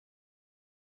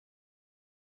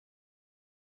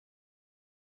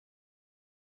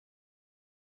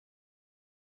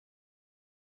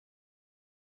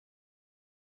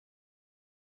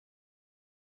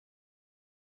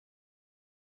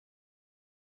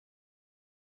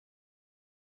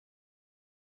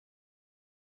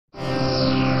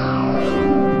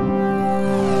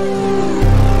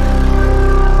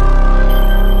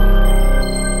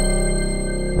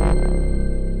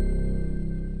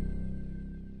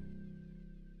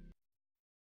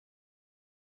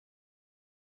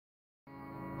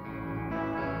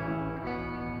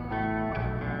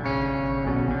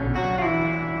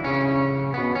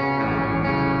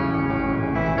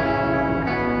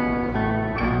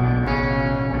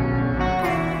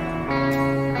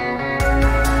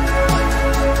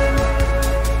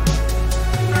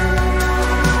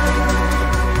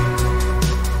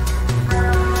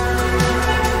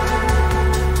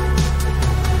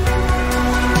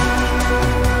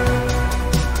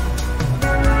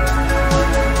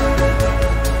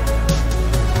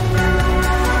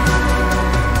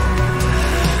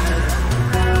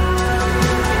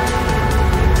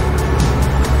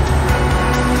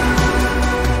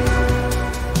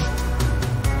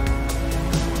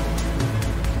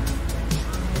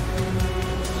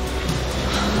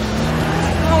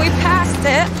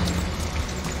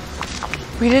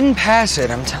We didn't pass it.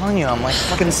 I'm telling you, I'm like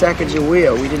fucking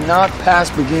Sacagawea. We did not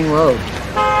pass Begin Road.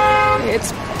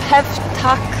 It's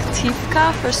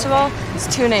Pevtaktivka, first of all. It's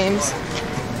 2 names.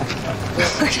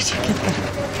 Where did you get that?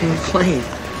 From the plane.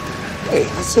 Hey,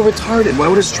 that's so retarded. Why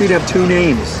would a street have 2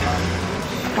 names?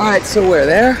 All right, so where?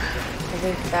 There? I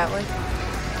think that way.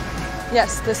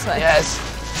 Yes, this way. Yes.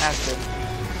 Passed it.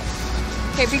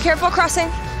 Okay, be careful crossing.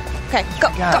 Okay,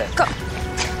 go, Got go, it. go.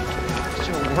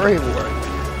 You're very worried.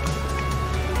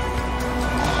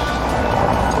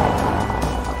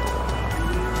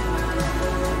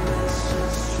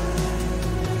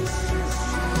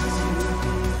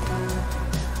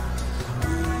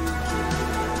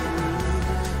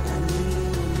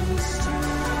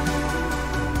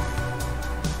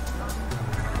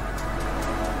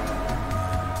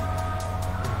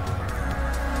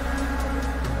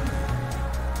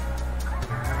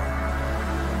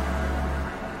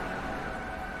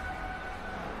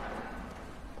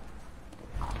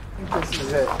 This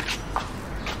is it.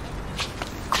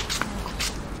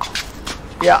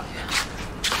 Yeah.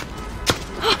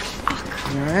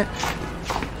 You all right?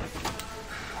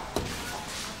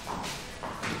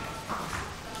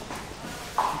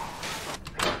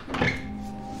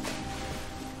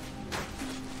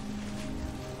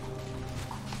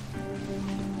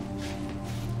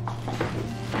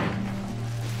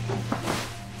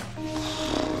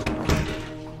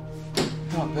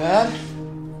 Not bad.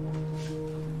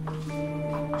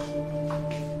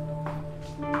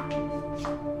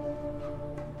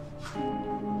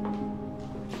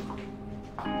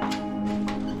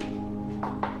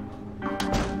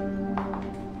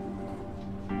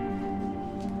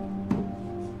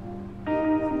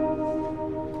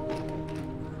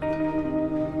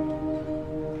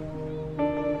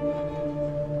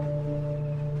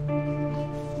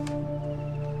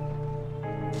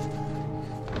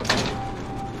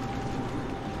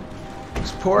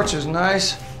 This porch is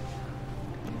nice.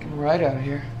 Looking right out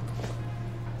here.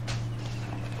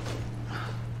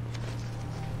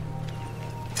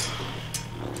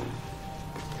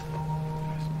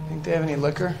 Think they have any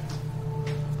liquor?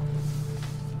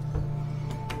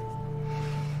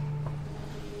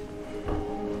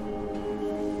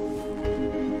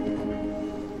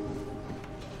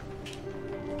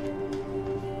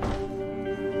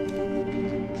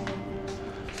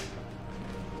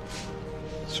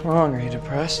 What's wrong? Are you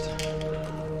depressed?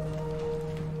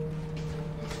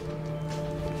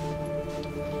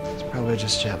 It's probably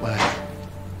just jet lag.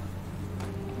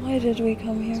 Why did we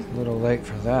come here? A little late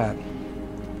for that.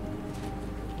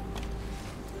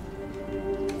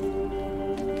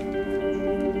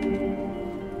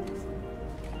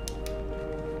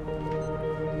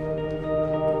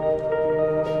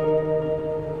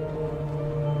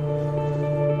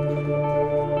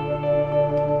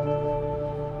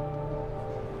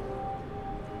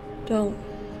 Don't.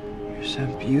 You're so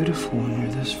beautiful when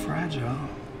you're this fragile. I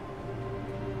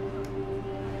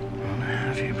want to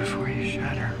have you before you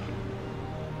shatter.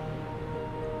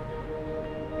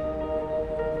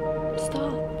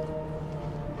 Stop.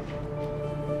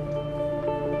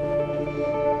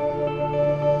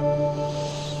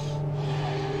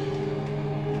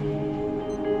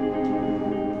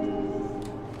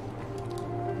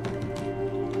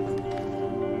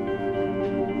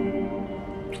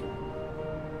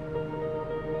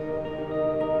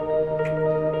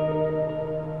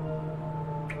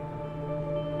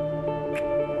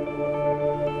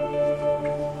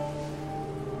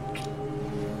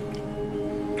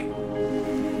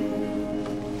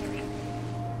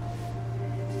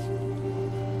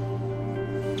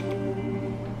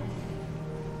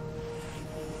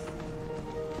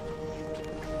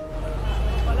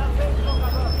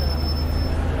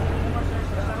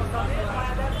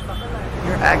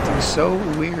 You're acting so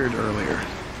weird earlier.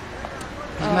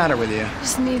 What's the matter with you?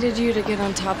 Just needed you to get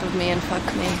on top of me and fuck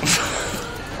me.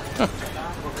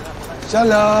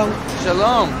 Shalom.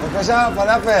 Shalom. Befasha,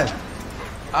 falafel.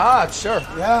 Ah, sure.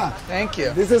 Yeah. Thank you.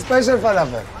 This is special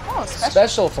falafel. Oh,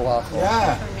 Special falafel.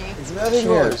 Yeah. It's very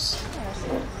Cheers.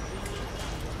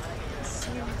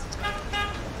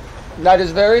 That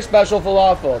is very special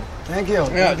falafel. good. Thank you.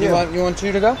 Yeah, Thank you want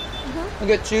 2 to go? I'll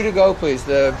get 2 to go, please.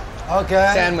 The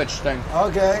Okay. sandwich thing.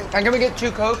 Okay. And can we get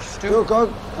 2 Cokes, too? 2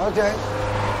 Coke. Okay.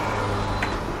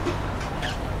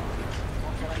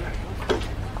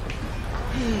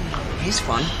 He's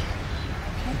fun.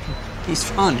 He's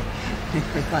fun.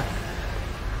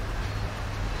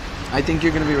 I think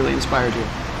you're going to be really inspired here.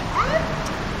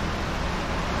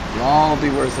 It'll all be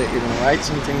worth it. You're going to write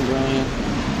something brilliant.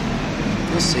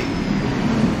 We'll see.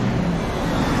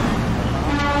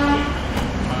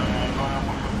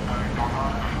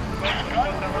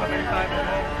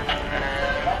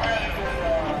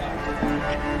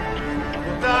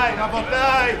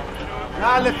 רבותיי,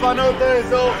 נא לפנות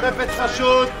האזור, חפץ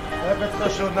חשוד. חפץ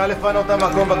חשוד, נא לפנות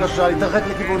המקום בבקשה, להתרחק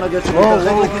לכיוון הגשר,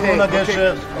 להתרחק לכיוון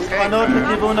הגשר, להתפנות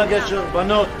לכיוון הגשר,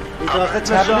 בנות, להתרחק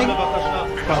לשם בבקשה.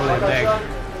 Probably a bag.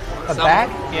 A bag?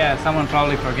 Yeah, someone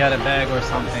probably forgot a bag or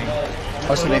something.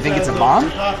 Oh, so they think it's a bomb?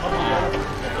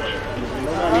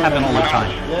 Happen all the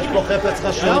time. יש פה חפץ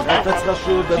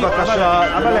חשוד, בבקשה.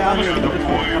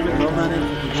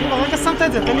 רגע שמת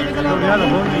את זה, תן לי רגע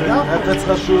לעבור. חפץ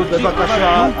חשוד,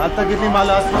 בבקשה, אל תגיד לי מה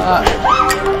לעשות.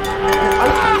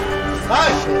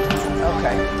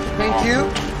 Okay. Thank you.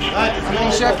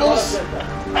 20 shekels.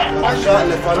 בבקשה,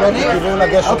 לפנות לכיוון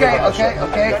הגשר. Okay.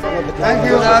 Thank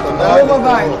you.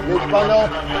 Bye-bye. להתפנות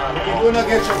לכיוון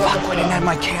הגשר. I didn't have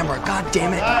my camera. God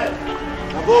damn it.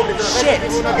 עבור, להתרחק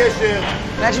לכיוון הגשר.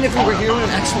 Imagine if we were here when an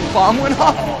actual bomb went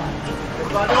off.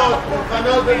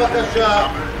 לפנות בבקשה,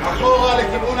 אחורה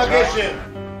לכיוון הגשר.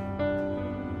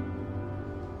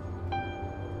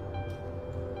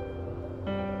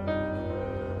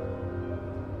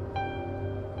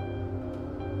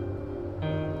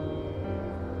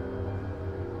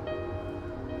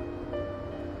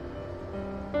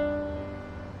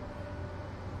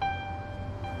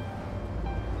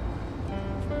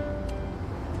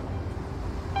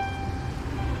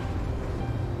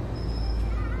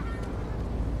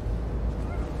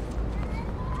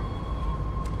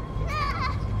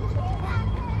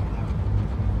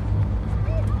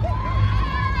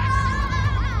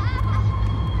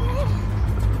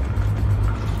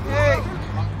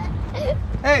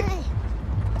 Hey.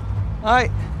 Hi.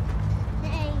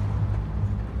 Hey.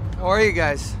 How are you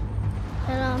guys?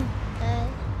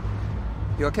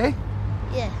 You okay?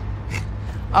 Yeah.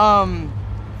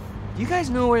 You guys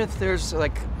know if there's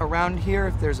like around here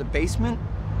if there's a basement?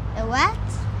 A what?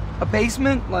 A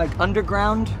basement like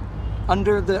underground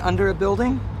under a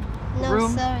building? No,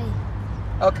 Room? sorry.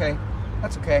 Okay.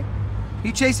 That's okay.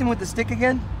 You chasing with the stick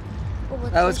again?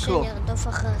 That was cool. שנרדוף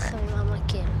אחריכם עם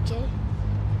המקל, אוקיי?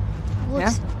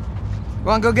 Yeah? Go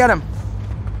on, go get him.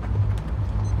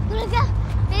 רגע,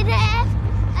 תראה.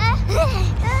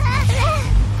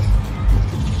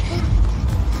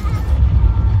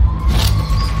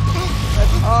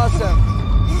 That's awesome.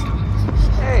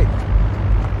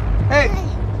 Hey.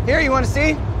 Here, you want to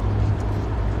see?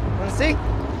 Want to see?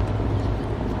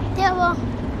 תראו.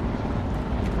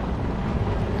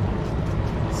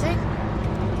 See?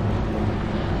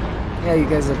 Yeah, you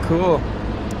guys are cool.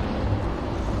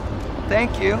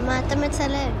 Thank you. מה אתה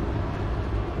מצלם?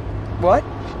 What?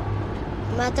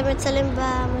 מה אתה מצלם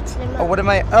במצלמה? Oh, what am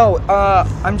I?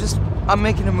 I'm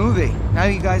making a movie. Now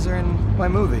you guys are in my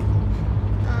movie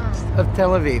of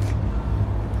Tel Aviv.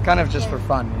 Kind of just for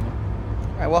fun, you know.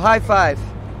 All right, well, high five.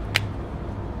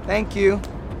 Thank you.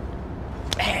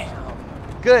 Bam.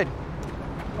 Good.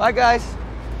 Bye, guys.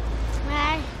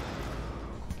 ביי.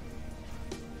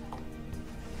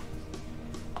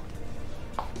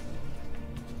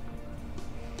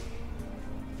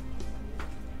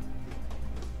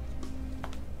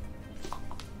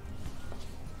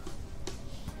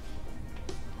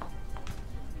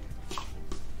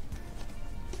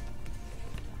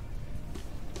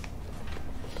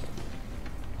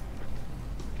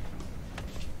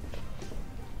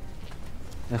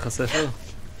 איך הספר?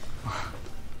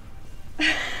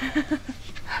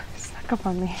 Snuck up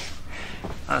on me.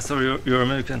 Sorry, you're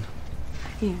American.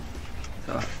 Yeah.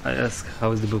 So I ask,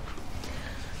 how is the book?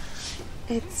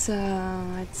 It's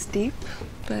deep,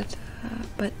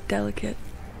 but delicate.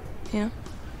 Yeah.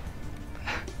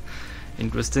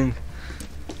 Interesting.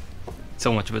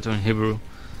 So much better in Hebrew.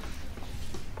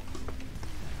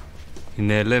 היא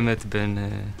נעלמת בין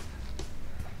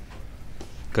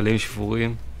גלים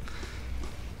שבורים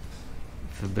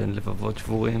ובין לבבות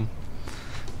שבורים,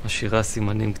 משאירה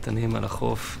סימנים קטנים על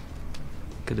החוף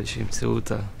כדי שימצאו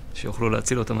אותה, שיוכלו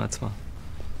להציל אותה מעצמה.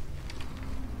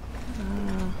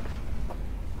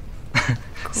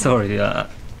 Sorry,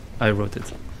 I wrote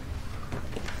it.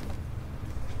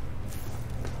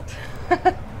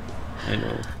 I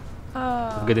know.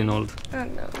 I'm getting old. Oh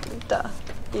no, duh.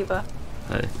 Eva.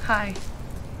 Hey. Hi.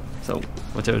 So,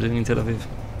 what are you doing in Tel Aviv?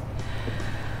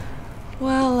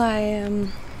 Well,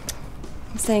 I'm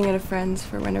staying at a friend's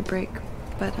for winter break,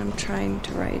 but I'm trying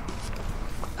to write.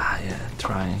 Ah, yeah,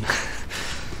 trying.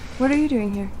 What are you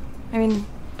doing here? I mean,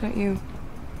 don't you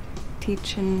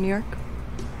teach in New York?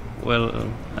 Well,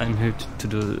 I'm here to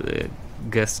do a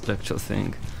guest lecture thing.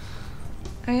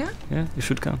 Oh yeah? Yeah, you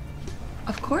should come.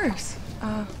 Of course.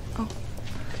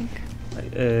 Thank.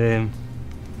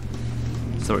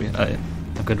 Sorry,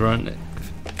 I could run.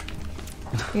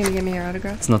 You gonna give me your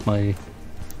autograph? It's not my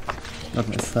Not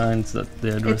my signs, that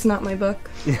the address. It's not my book.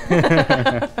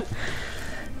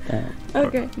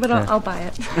 Okay, but I'll buy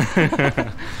it.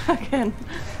 Again.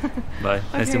 Bye.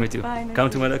 Nice to Okay, meet you. bye, nice Come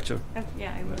to to my lecture.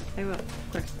 Yeah, I will. I will.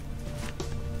 Of course.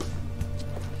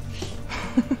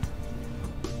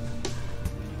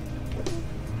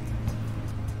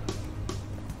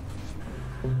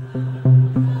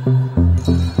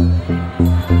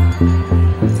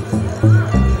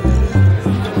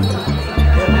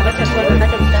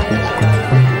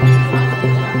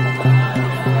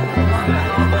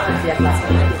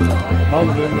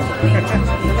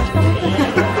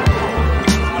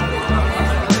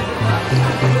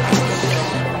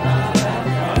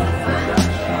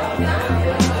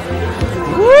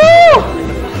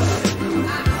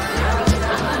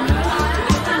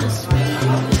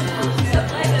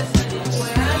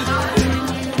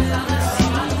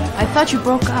 I thought you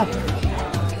broke up.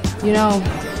 You know,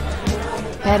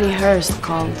 Patty Hearst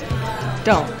called.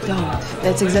 Don't.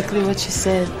 That's exactly what she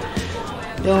said.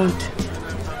 Don't.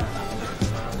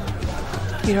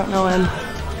 You don't know him.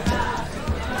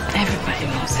 Everybody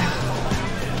knows him.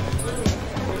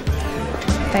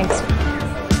 Thanks.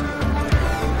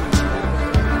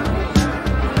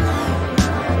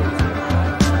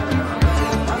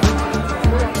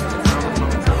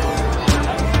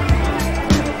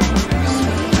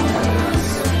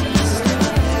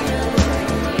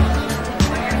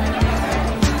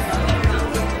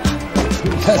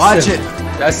 Watch it.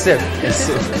 That's it. That's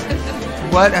it.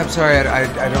 What? I'm sorry,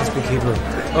 I don't speak Hebrew.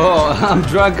 Oh, I'm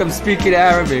drunk, I'm speaking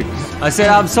Arabic. I said,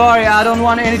 I'm sorry, I don't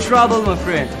want any trouble, my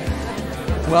friend.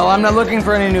 Well, I'm not looking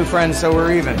for any new friends, so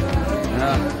we're even.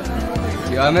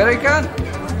 You American?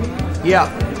 Yeah.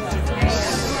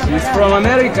 He's from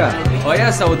America. Oh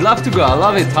yes, I would love to go. I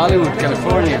love it. Hollywood,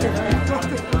 California.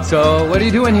 So, what are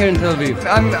you doing here in Tel Aviv?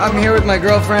 I'm here with my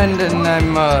girlfriend, and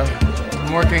I'm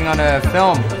working on a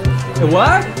film.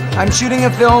 What? I'm shooting a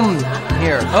film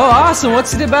here. Oh, awesome.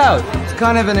 What's it about? It's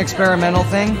kind of an experimental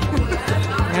thing,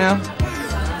 you know?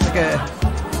 Like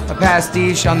a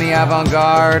pastiche on the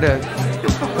avant-garde, a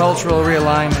cultural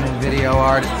realignment in video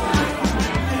art.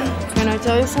 Can I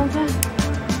tell you something?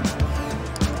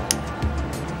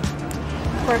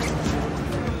 Of course.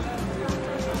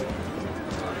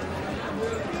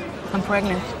 I'm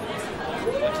pregnant.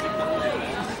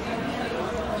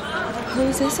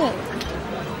 Whose is it?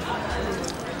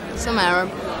 Some Arab.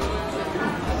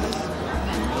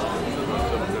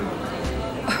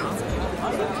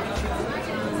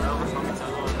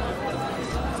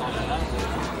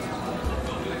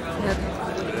 Yep.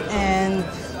 And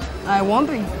I won't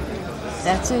be.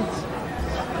 That's it.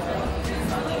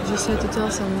 Just had to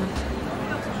tell someone.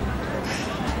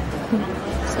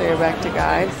 So you're back to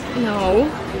guys? No.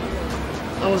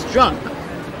 I was drunk.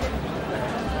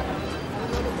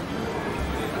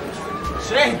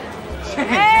 Shane!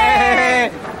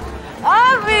 Hey!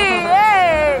 Avi!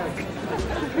 Hey!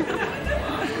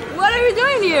 What are you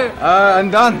doing here? I'm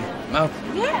done.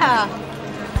 Yeah.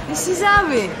 This is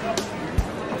Avi.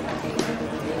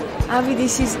 Avi,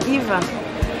 this is Eva.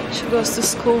 She goes to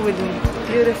school with me.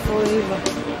 Beautiful Eva.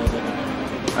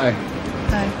 Hi.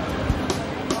 Hi.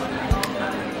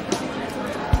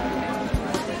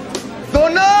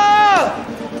 זונה!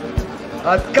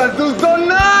 את כזו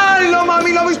זונה! אני לא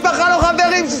מאמין, לא משפחה, לא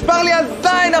חברים, ששבר לי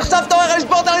הזין, עכשיו אתה הולך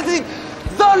לשבור את הרצינית!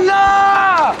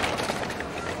 זונה!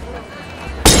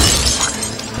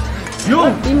 יו!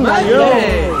 יו!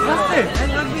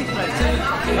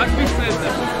 רק בישראל זה.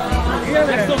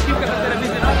 איך זורקים ככה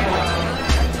טלוויזיה?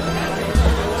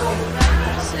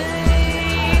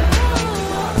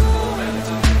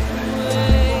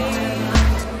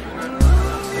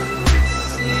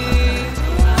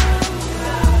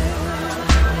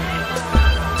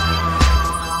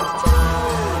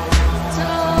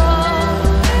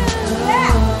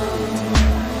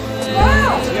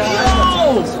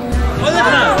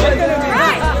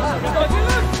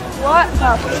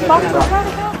 What the fuck?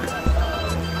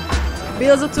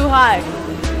 Bills are too high.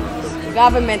 The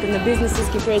government and the businesses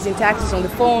keep raising taxes on the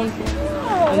phone,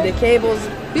 on the cables.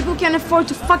 People can't afford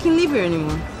to fucking live here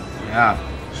anymore. Yeah,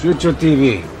 shoot your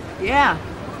TV. Yeah.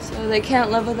 So they can't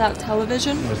live without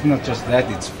television? It's not just that,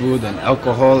 it's food and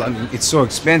alcohol, and it's so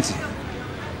expensive.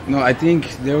 No, I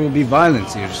think there will be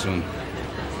violence here soon.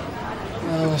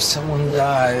 Well, if someone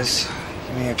dies,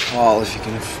 give me a call if you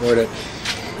can afford it.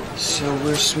 So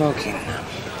we're smoking.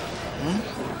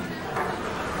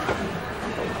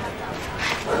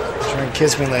 Trying to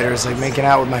kiss me later is like making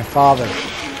out with my father.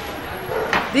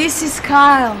 This is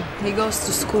Kyle. He goes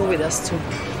to school with us too.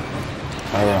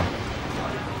 Hello.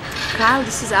 Kyle,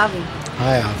 this is Avi.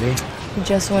 Hi, Avi. He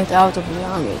just went out of the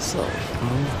army, so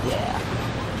yeah.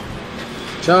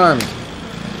 Charmed.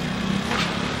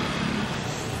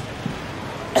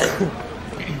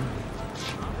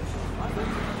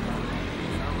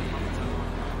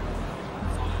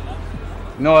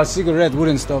 No, a cigarette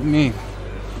wouldn't stop me.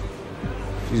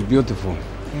 She's beautiful.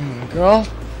 Girl?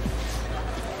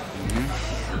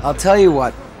 I'll tell you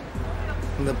what.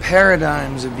 The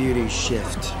paradigms of beauty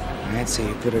shift. Right? So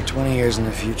you put her 20 years in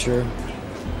the future,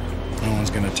 no one's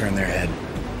gonna turn their head.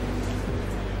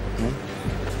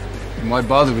 Why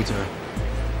bother with her?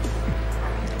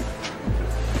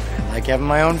 I like having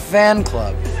my own fan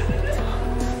club.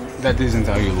 That isn't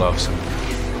how you love someone.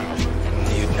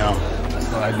 You'd know.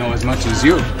 Well, I'd know as much as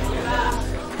you.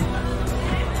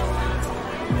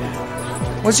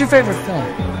 What's your favorite film?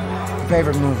 Your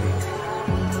favorite movie?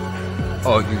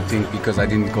 Oh, you think because I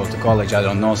didn't go to college I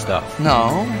don't know stuff?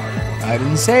 No, I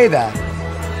didn't say that.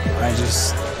 I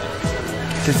just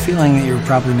get the feeling that you're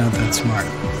probably not that smart.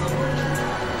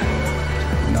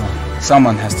 No.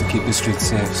 Someone has to keep the streets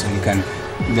safe so you can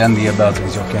dandy about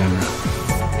with your camera.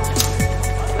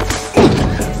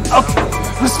 Okay,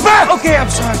 respect! Okay, I'm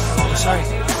sorry. I'm sorry.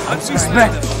 I'm sorry.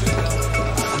 Respect.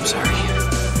 I'm sorry.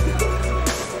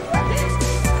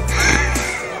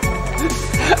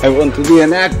 I want to be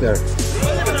an actor.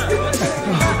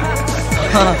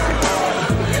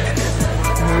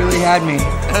 You really had me.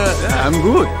 I'm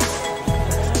good.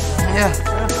 Yeah.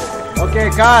 Okay,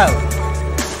 Kyle.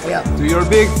 Yeah. To your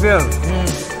big film.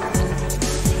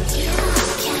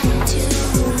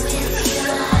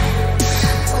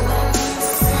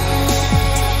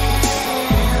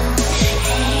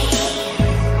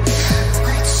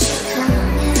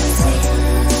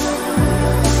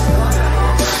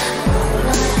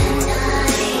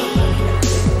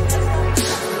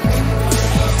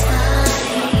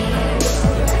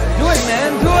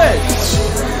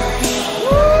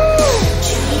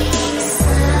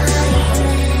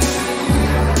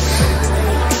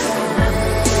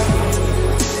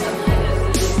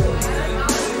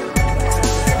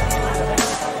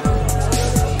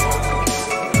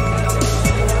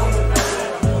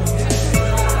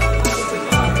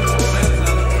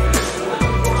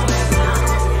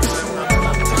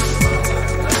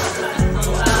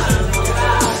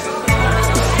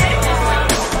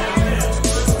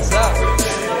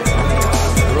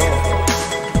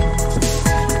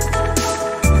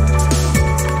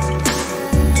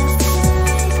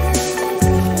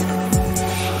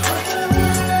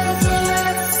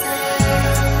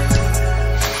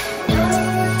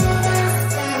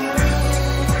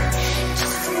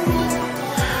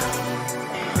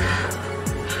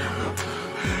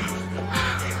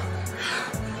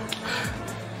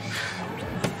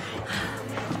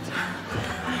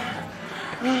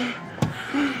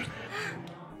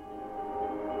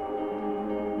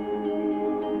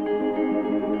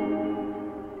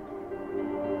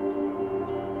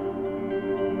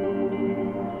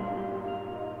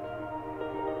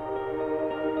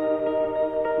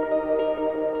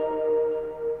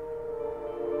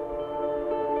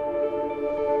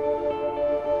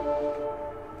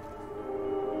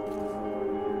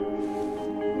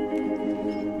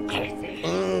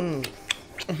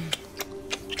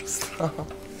 I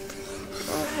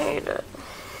hate it.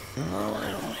 No,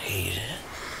 I don't hate it.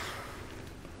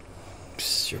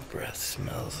 Just your breath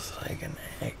smells like an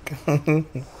egg.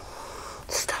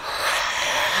 Stop.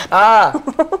 Ah!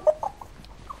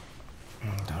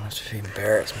 Don't have to be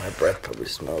embarrassed. My breath probably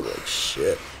smells like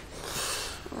shit.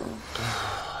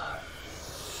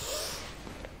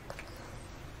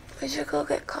 We should go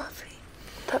get coffee.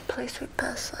 That place we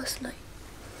passed last night.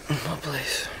 What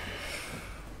place?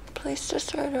 Place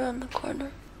just right around the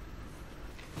corner.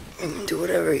 You can do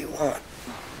whatever you want.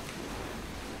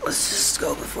 Let's just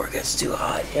go before it gets too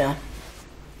hot, yeah?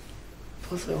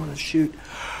 Plus, I want to shoot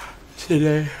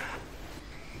today.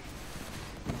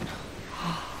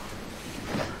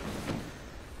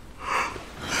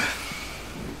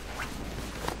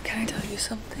 Can I tell you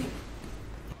something?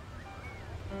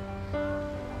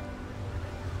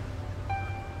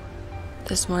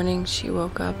 This morning, she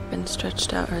woke up and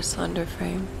stretched out her slender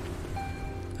frame.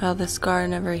 While the scar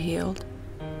never healed,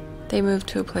 they moved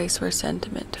to a place where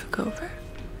sentiment took over.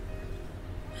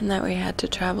 And that we had to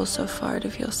travel so far to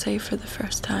feel safe for the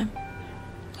first time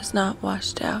was not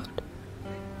washed out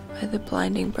by the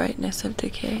blinding brightness of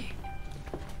decay.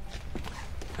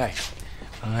 Hi.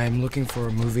 I'm looking for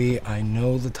a movie. I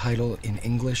know the title in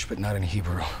English, but not in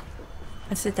Hebrew.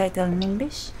 What's the title in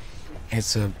English?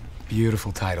 It's a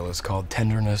beautiful title. It's called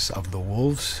Tenderness of the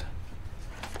Wolves.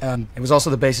 It was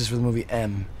also the basis for the movie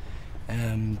M.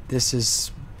 This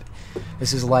is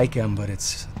like M, but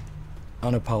it's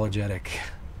unapologetic.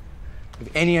 Have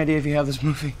any idea if you have this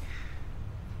movie?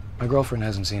 My girlfriend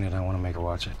hasn't seen it. I want to make her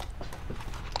watch it.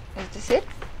 Is this it?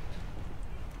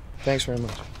 Thanks very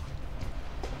much.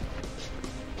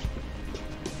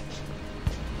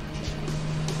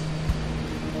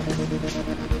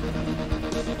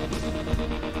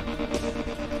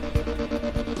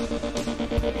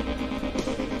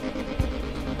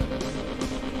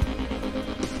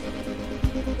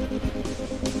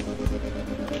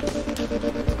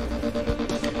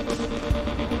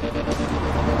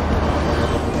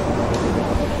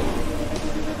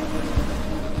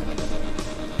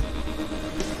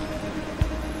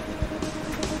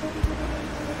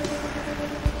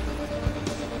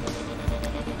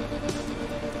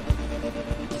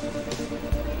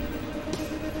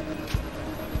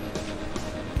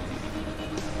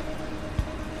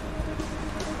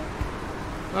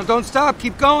 No, don't stop.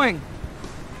 Keep going.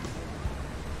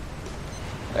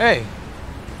 Hey.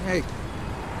 Hey.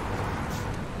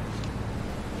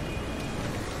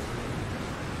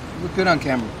 You look good on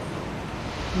camera.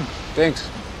 Thanks.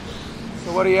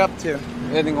 So what are you up to?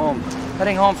 Heading home.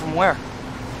 Heading home from where?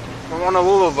 From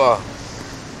Honolulu.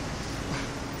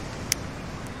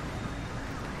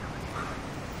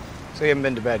 So you haven't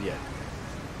been to bed yet?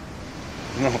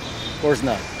 No, of course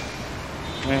not.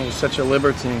 Man, you're such a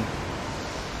libertine.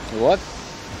 What?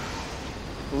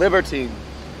 Libertine.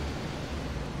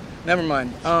 Never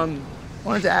mind.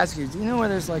 Wanted to ask you, do you know where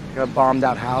there's like a bombed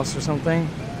out house or something?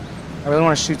 I really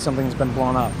want to shoot something that's been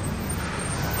blown up.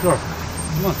 Sure.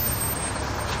 Come on.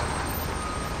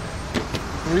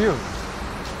 Who are you?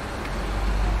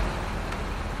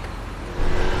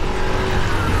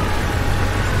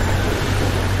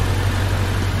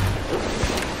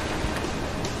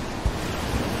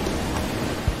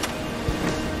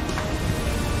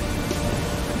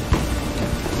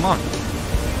 Come on.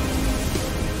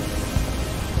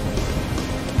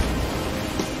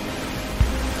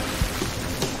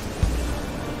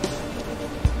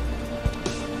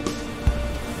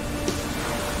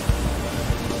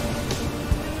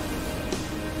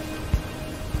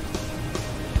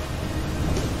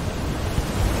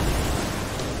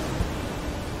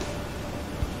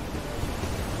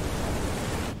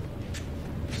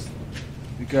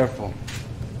 Be careful.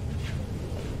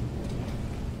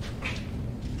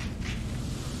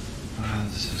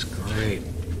 This is great.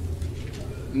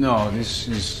 No, this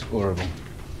is horrible.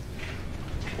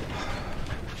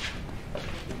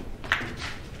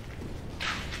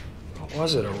 What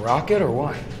was it, a rocket or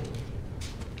what?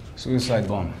 Suicide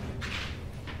bomb.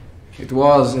 It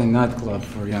was a nightclub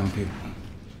for young people.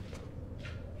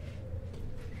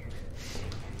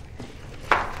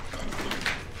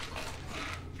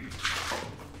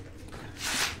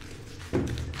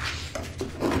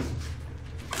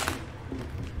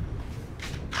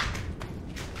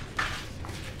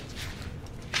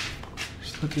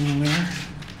 Just look in the mirror.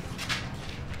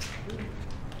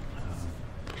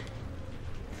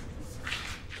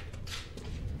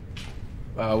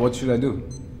 What should I do?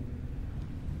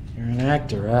 You're an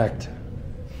actor, act.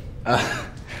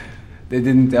 They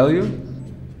didn't tell you?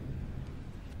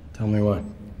 Tell me what?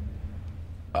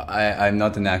 I'm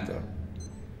not an actor.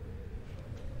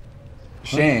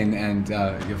 Shane and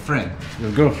your friend,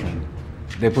 your girlfriend,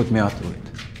 they put me out to it.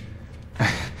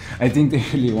 I think they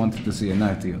really wanted to see a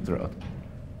knife to your throat.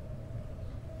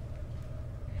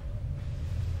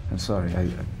 I'm sorry,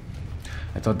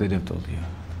 I thought they'd have told you.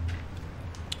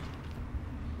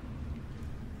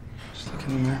 Just look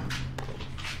in the mirror.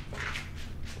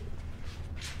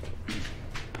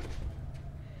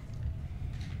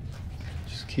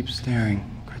 Just keep staring.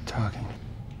 Quit talking.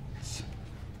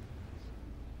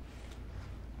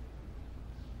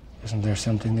 Isn't there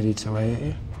something that eats away at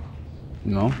you?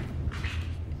 No?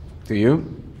 Do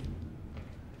you?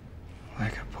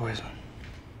 Like a poison.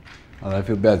 Well, I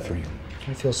feel bad for you.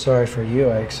 I feel sorry for you.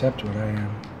 I accept what I am.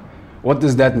 What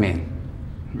does that mean?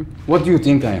 What do you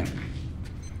think I am?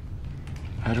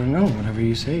 I don't know. Whatever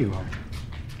you say you are.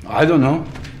 I don't know.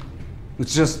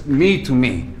 It's just me to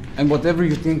me. And whatever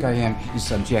you think I am is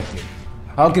subjective.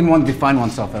 How can one define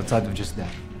oneself outside of just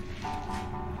that?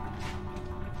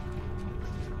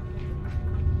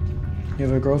 You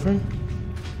have a girlfriend?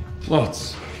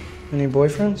 Lots. Any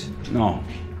boyfriends? No.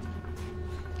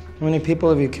 How many people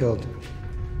have you killed?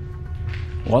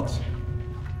 What?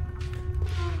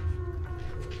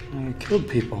 Well, you killed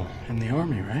people in the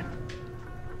army, right?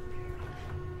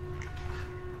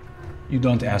 You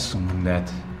don't ask someone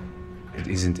that. It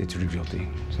isn't a trivial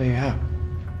thing. So you have.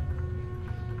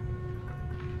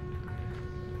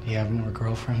 Do you have more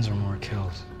girlfriends or more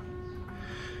kills?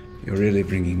 You're really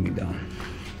bringing me down.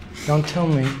 Don't tell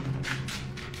me.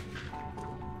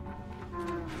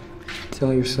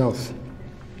 Tell yourself.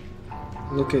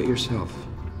 Look at yourself.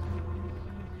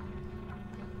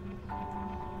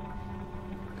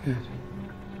 Good.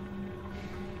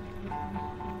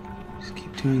 Just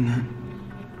keep doing that.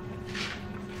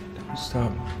 Don't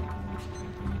stop.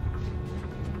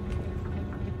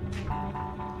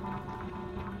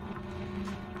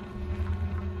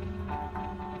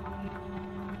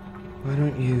 Why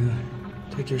don't you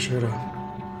take your shirt off?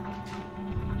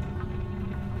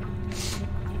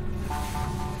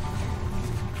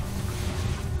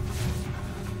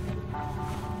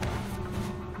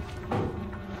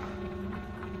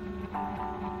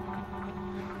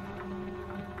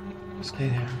 Stay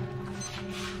there.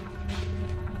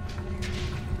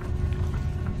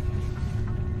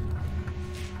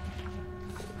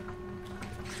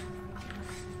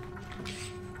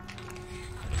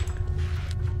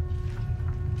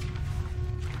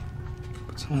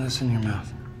 Put some of this in your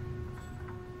mouth.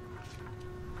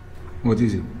 What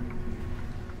is it?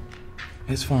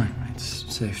 It's fine. It's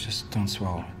safe. Just don't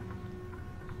swallow.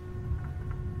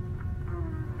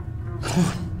 Come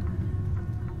on.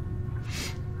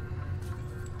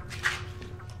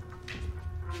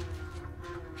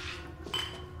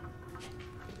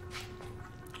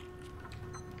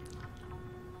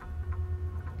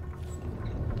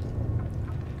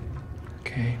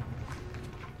 Okay.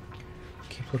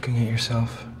 Keep looking at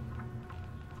yourself.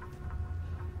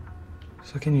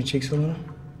 Suck in your cheeks a little.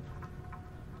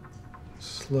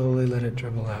 Slowly let it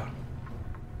dribble out.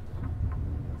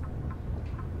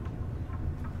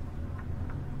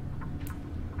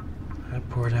 Let it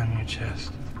pour down your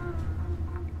chest.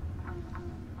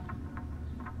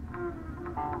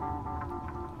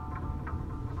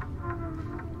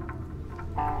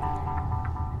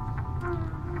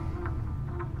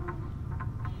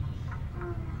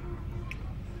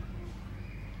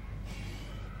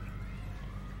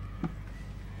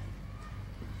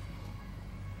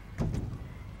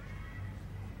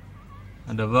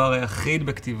 הדבר היחיד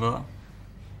בכתיבה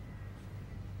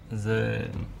זה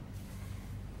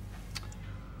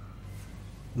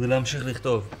להמשיך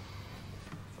לכתוב.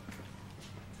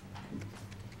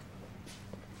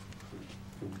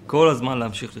 כל הזמן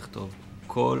להמשיך לכתוב.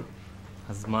 כל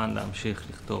הזמן להמשיך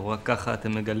לכתוב. רק ככה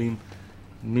אתם מגלים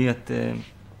מי אתם,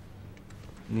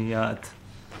 מי את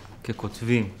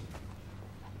ככותבים.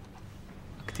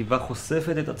 הכתיבה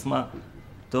חושפת את עצמה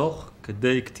תוך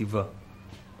כדי כתיבה.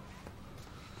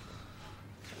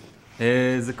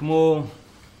 זה כמו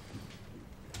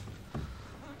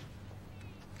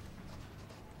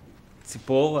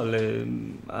ציפור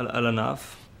על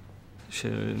ענף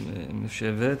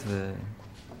שיושבת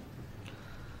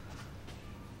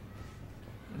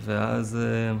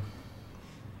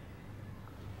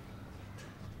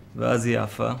ואז היא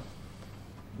עפה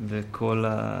וכל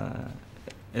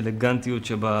האלגנטיות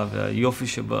שבה והיופי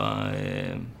שבה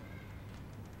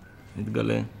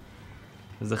מתגלה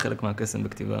וזה חלק מהקסם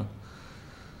בכתיבה.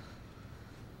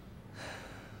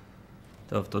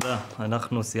 טוב, תודה.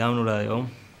 אנחנו סיימנו להיום.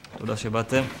 תודה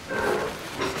שבאתם.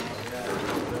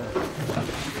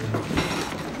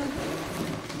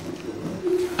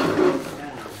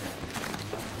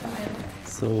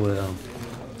 So,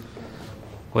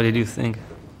 what did you think?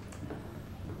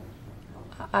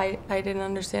 I didn't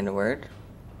understand a word.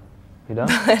 You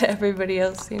don't? But everybody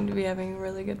else seemed to be having a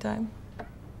really good time.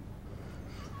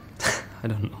 I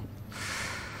don't know.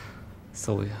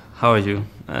 So, how are you?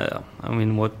 I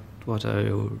mean, what are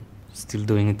you still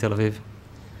doing in Tel Aviv?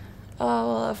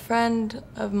 Well, a friend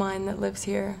of mine that lives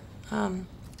here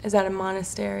is at a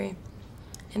monastery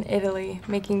in Italy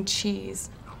making cheese.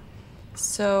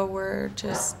 So we're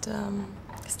just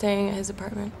staying at his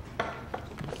apartment.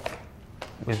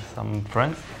 With some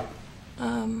friends?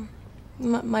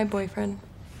 My boyfriend.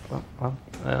 Well,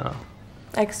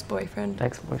 Ex-boyfriend.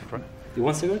 ex-boyfriend. You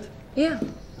want cigarette? Yeah.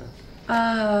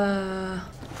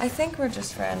 I think we're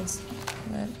just friends.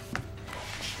 But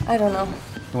I don't know.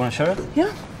 You want to share it?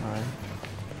 Yeah. All right.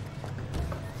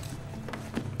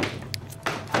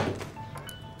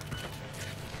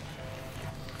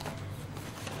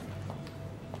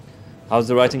 How's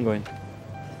the writing going?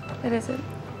 It is it.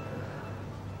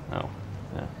 Oh,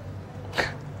 yeah.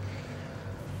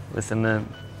 Listen,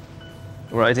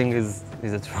 writing is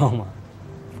a trauma.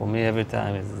 For me, every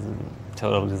time is a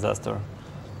total disaster.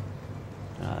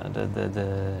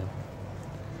 The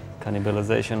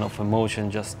cannibalization of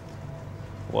emotion just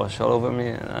wash all over me,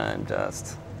 and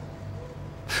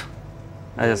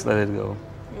I just let it go.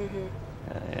 Mm-hmm.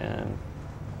 And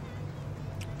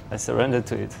I surrendered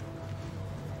to it.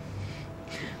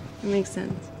 It makes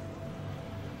sense.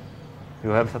 You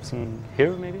have something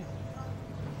here, maybe?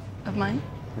 Of mine?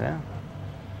 Yeah.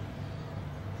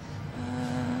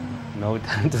 No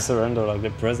time to surrender like the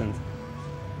present.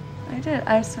 I did.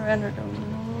 I surrendered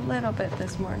a little bit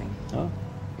this morning. Oh,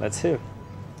 let's hear.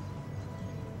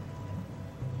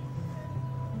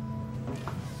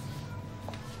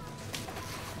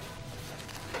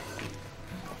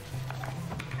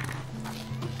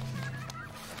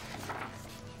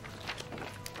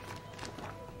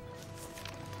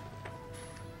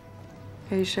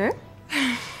 Are you sure?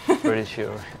 Pretty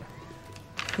sure.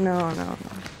 No.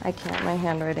 I can't. My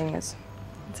handwriting it's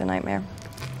a nightmare.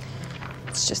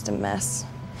 It's just a mess.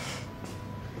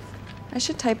 I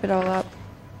should type it all up.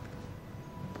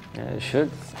 Yeah, you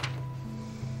should.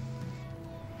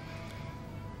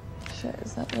 Shit,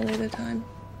 is that really the time?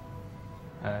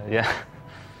 Yeah.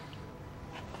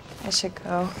 I should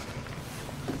go.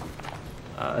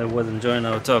 I was enjoying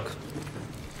our talk.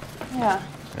 Yeah.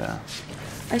 Yeah.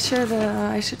 I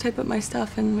should type up my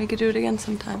stuff and we could do it again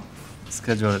sometime.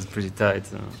 Schedule is pretty tight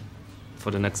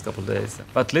for the next couple of days.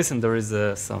 But listen, there is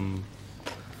some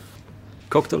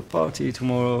cocktail party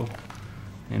tomorrow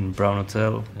in Brown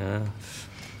Hotel. Yeah,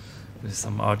 with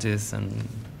some artists and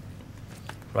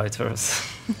writers.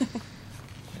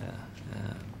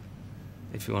 yeah.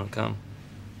 If you want to come.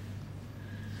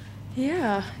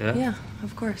 Yeah. Yeah? Yeah,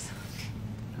 of course.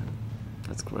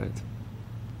 That's great.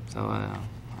 So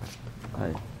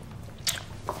I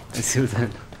see you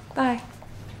then. Bye.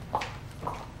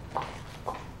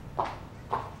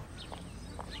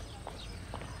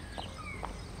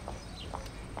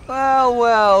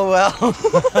 Well.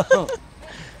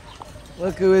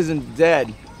 Look who isn't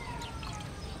dead.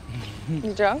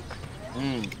 You drunk?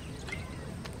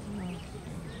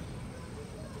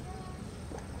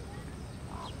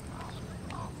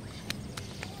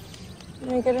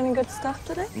 Did you get any good stuff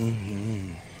today?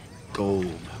 Gold.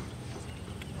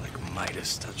 Like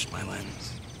Midas touched my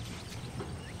lens.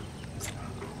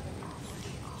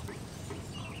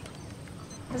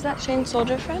 Is that Shane's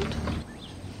soldier friend?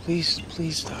 Please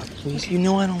stop. Please. You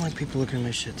know I don't like people looking at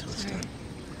my shit till it's done.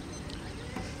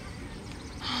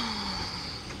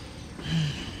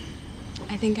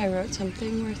 I think I wrote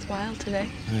something worthwhile today.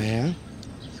 Oh, yeah?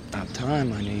 It's about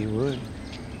time. I knew you would.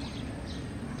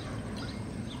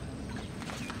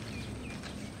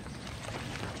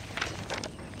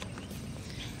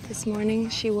 This morning,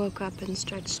 she woke up and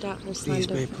stretched out her slender...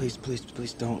 Please, babe,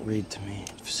 please don't read to me.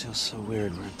 It feels so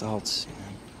weird. We're adults, you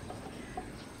know.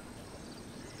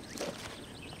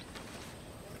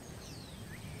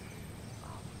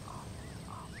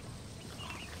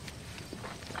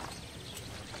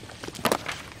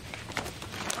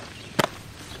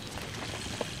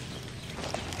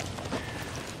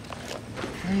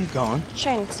 Where are you going?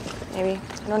 Shane's, maybe.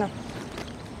 I don't know.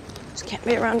 Just can't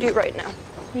be around you right now.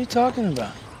 What are you talking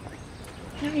about?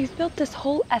 You know, you've built this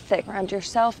whole ethic around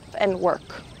yourself and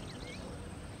work.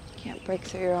 You can't break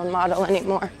through your own model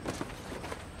anymore.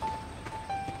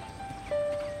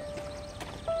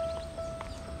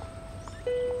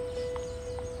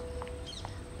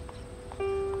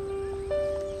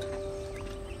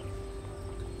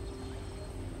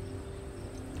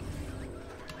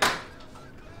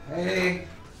 Hey.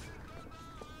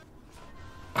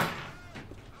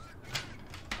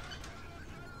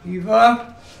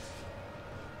 Eva?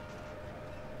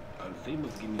 אלפי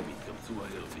מפגינים התקבצו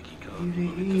הערב בכיכר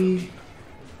Evie.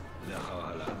 לאחר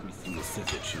העלאת מיסים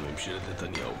נוספת של ממשלת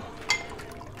נתניהו.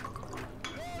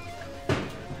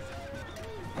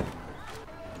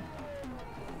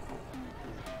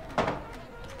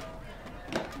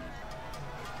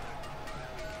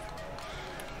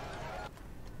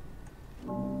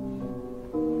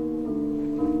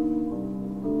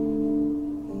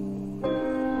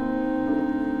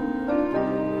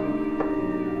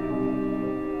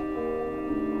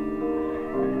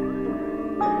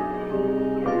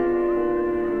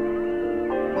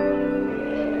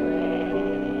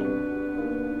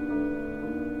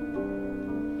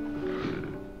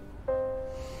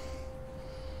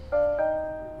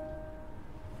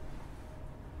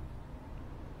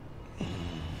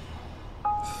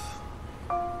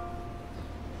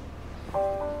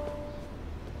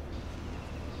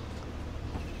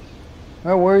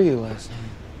 Where were you last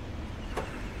night?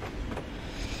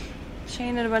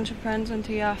 Shane and a bunch of friends went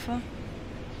to Jaffa.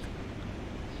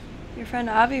 Your friend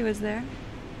Avi was there.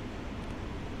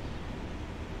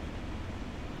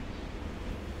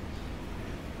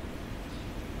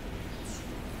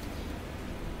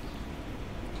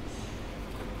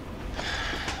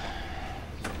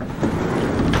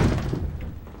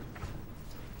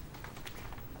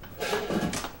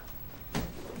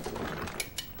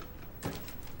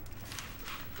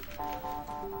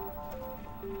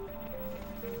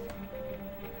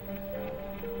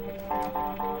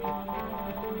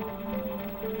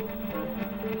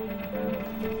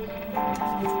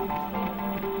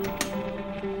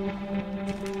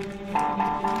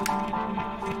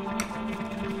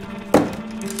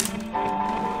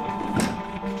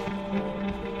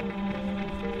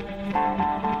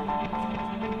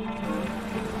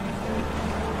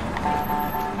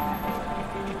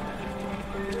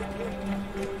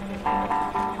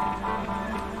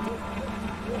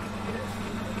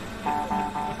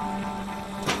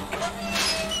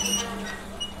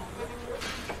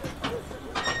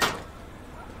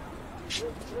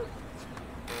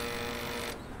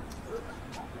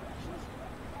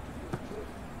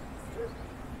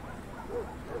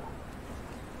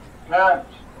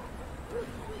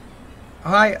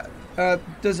 Hi,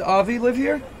 does Avi live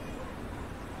here?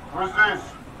 Who's this?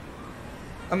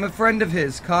 I'm a friend of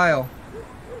his, Kyle.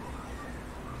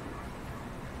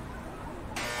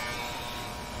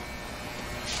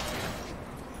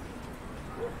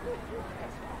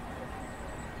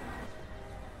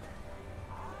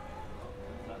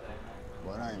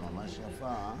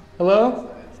 Hello?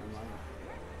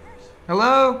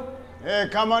 Hello? Hey,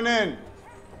 come on in.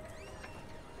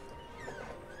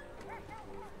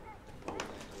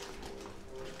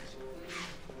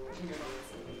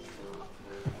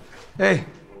 Hey.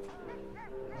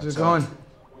 How's it going?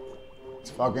 It's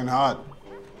fucking hot.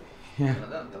 Yeah.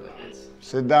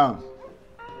 Sit down.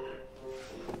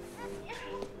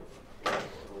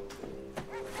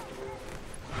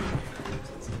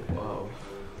 Whoa.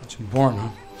 It's born, huh?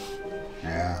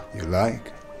 Yeah, you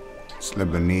like? It's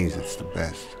Lebanese, it's the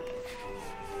best.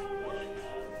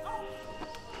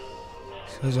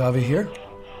 So is Avi here?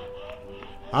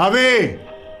 Avi!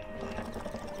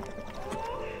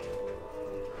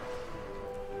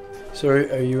 So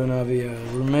are you and Avi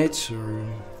roommates or?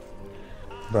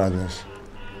 Brothers.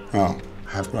 Oh,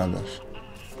 half brothers.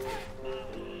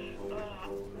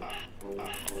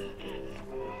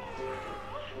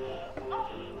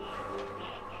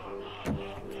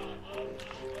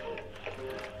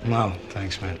 No,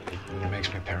 thanks, man. It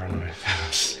makes me paranoid.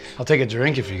 I'll take a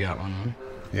drink if you got one, huh?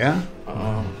 Yeah?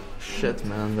 Oh, shit,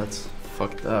 man. That's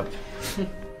fucked up.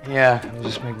 Yeah, it'll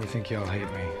just make me think y'all hate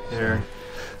me. Here.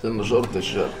 استنى شرط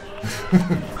الشر.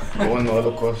 هو انه هذا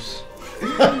كويس.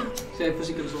 شايف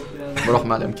شكل صوت يعني. بروح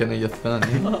مع الامكانية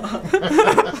الثانية.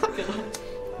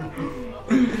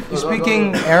 You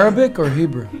speaking Arabic or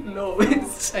Hebrew? No,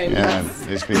 it's same. Yeah,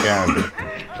 they speak Arabic.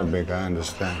 Arabic, I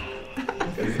understand.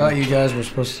 I thought you guys were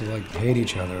supposed to like hate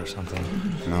each other or something.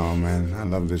 No, man, I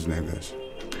love these niggas.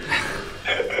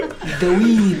 The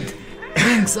weed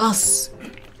brings us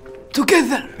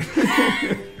together.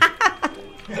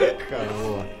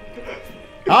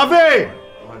 Avi!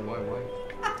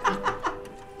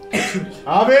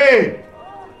 Avi!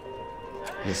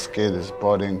 This kid is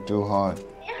partying too hard. You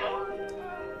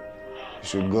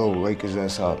should go wake his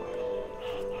ass up.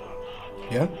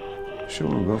 Yeah?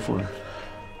 Sure, go for it.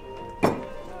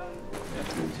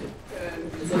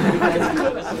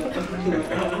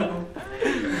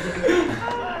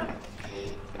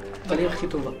 طريق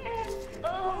خطوبة.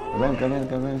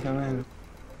 كمان.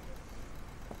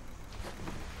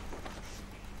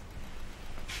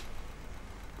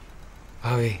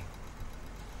 Avi.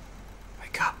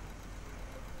 Wake up.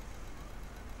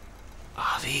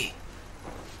 Avi.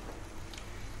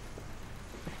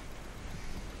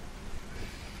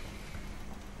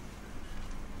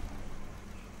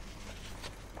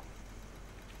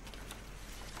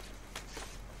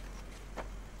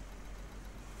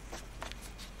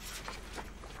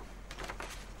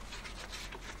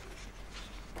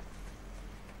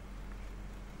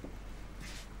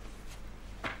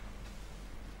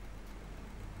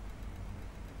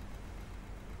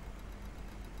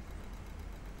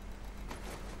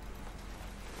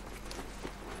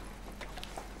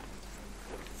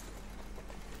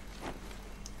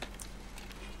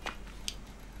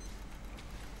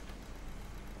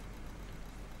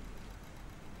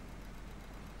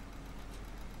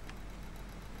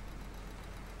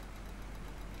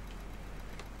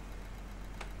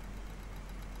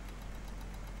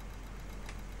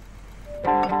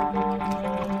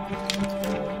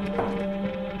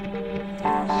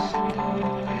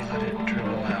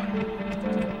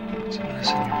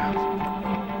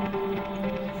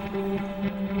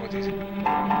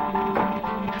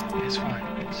 It's fine.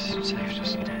 It's safe.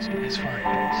 Just it's fine.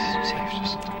 It's safe.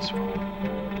 Just don't swallow.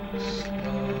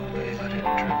 Slowly let it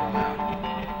dribble out.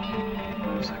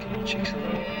 Suck in your cheeks a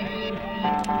little.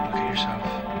 Look at yourself.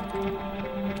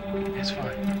 It's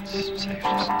fine. It's safe.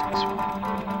 Just don't swallow.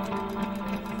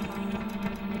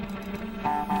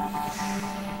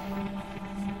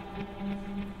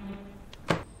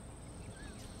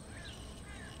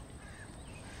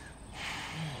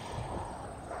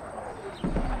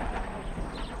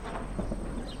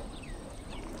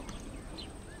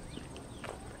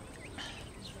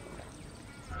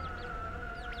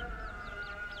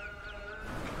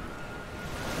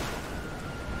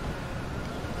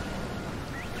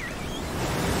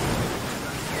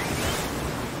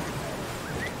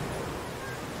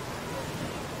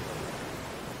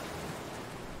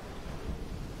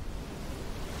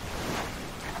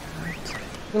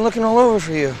 Been looking all over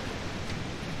for you.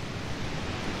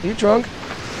 Are you drunk?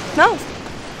 No.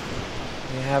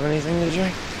 You have anything to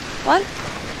drink? What?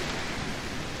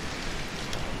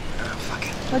 Oh, fuck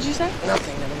it. What'd you say?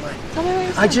 Nothing, never mind. Tell me what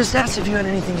you said. I just asked if you had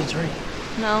anything to drink.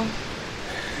 No.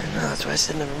 No, that's why I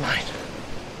said never mind.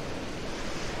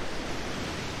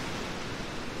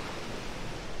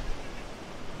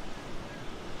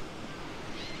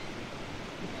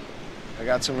 I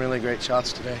got some really great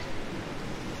shots today.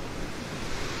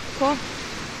 Cool.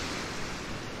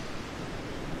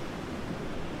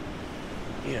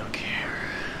 You don't care.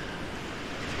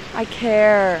 I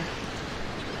care.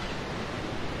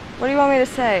 What do you want me to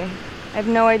say? I have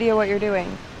no idea what you're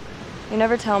doing. You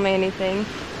never tell me anything.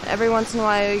 Every once in a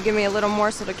while you give me a little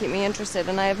morsel to keep me interested,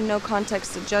 and I have no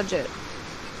context to judge it.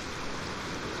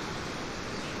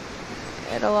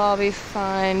 It'll all be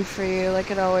fine for you, like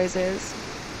it always is.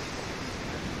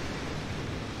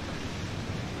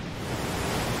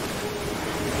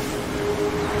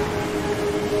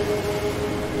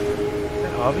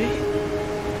 Harvey?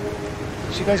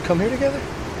 Did you guys come here together?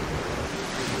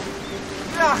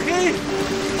 Don't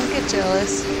get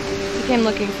jealous. He came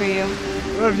looking for you.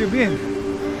 Where have you been?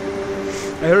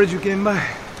 I heard you came by.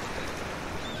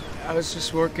 I was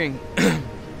just working. Can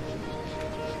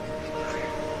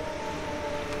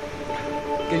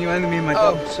you hand me my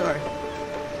towel? Oh, sorry.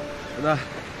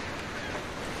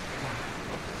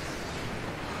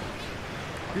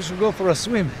 You should go for a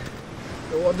swim.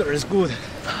 The water is good.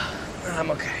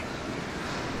 I'm okay.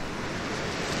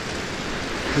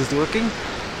 Is it working?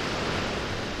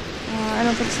 I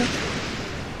don't think so.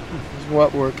 Is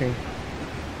what working?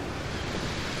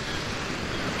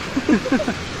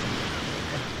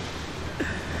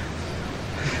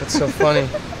 That's so funny.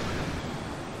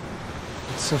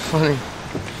 It's so funny.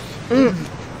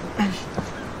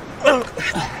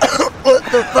 What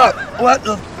the fuck? What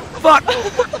the fuck?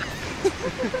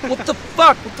 What the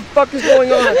fuck? What the fuck is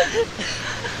going on?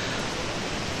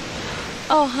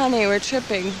 Oh, honey, we're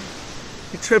tripping.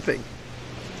 You're tripping?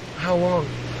 How long?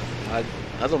 I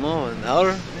don't know, an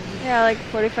hour? Yeah, like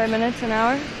 45 minutes, an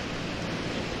hour.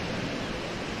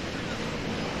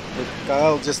 Look,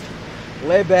 I'll just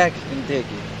lay back and take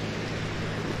it.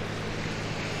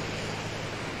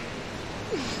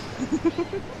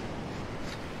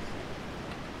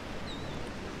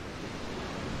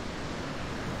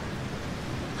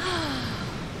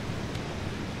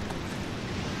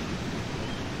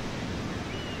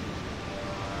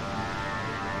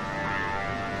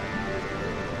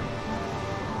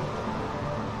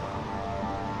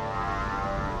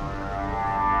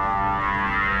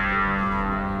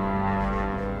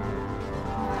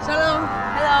 Shalom.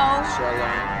 Hello.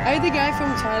 Shalom. Are you the guy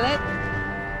from Twilight?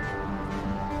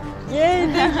 Yeah,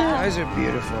 you guys are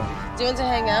beautiful. Do you want to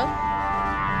hang out?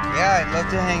 Yeah, I'd love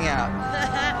to hang out.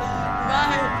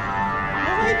 Bye.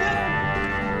 Oh my God.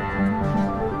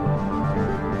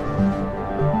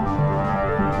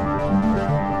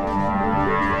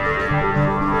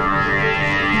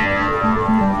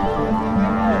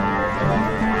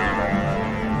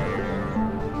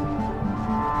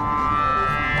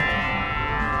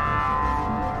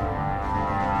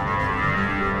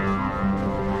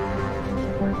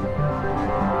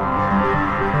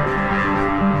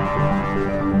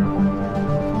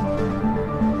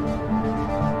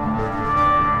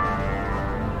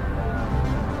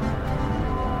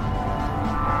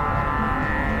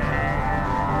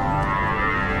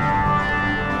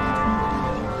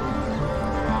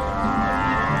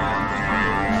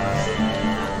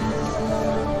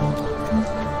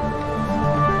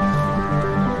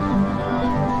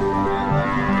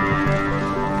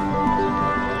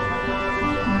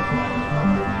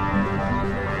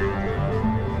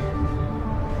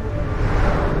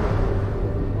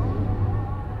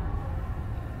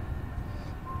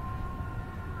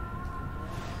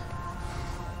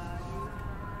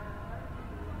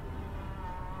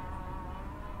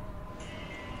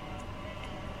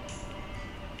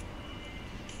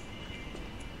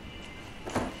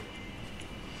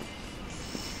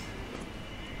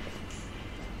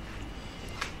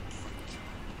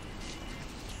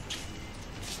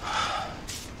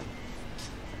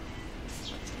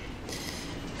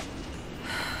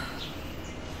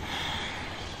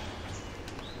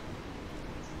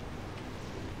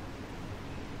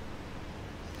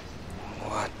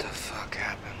 What the fuck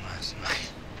happened last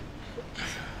night?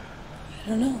 I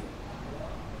don't know.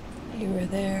 You were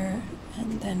there,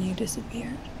 and then you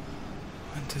disappeared.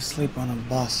 Went to sleep on a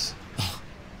bus.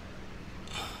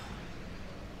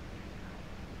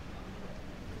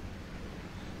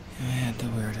 I had the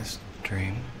weirdest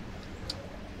dream.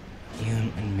 You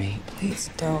and me. Please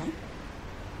don't.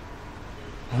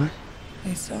 What?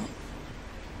 Please don't.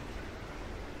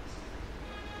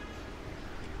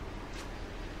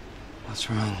 What's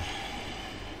wrong?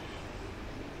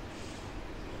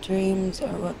 Dreams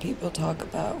are what people talk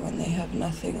about when they have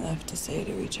nothing left to say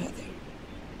to each other.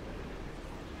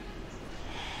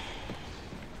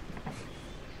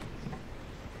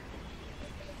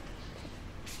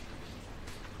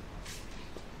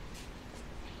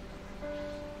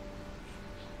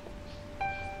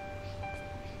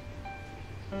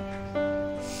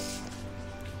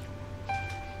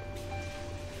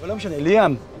 אבל לא משנה,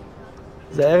 ליאם,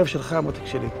 זה הערב שלך, מותק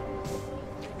שלי.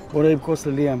 בוא נרים כוס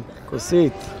לליאם,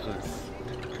 כוסית.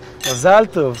 מזל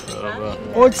טוב.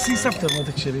 עוד שיא סבתא,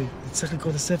 מותק שלי. צריך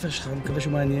לקרוא את הספר שלך, אני מקווה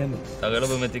שהוא מעניין. אתה הרי לא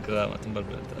באמת תקרא, מה אתה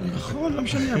מבלבל? נכון, לא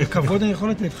משנה, אבל כבוד אני יכול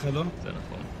לתת לך, לא? זה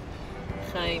נכון.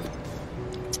 חיים.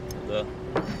 תודה.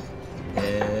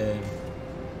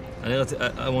 אני רוצה,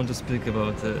 I want to speak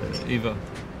about Eva.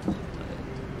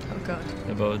 Oh God.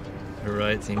 About her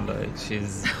writing, like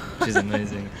she's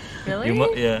amazing. Really?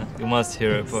 You must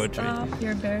hear her poetry. Stop,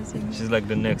 you're embarrassing. She's like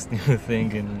the next new thing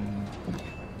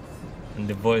in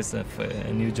the voice of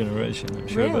a new generation. I'm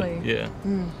sure Really? about,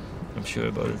 yeah. I'm sure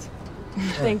about it.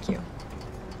 Thank you.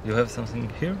 You have something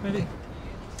here, maybe?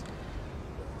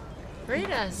 Read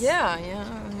us. Yeah.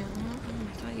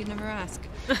 I thought you'd never ask.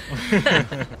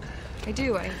 I do.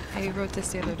 I wrote this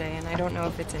the other day, and I don't know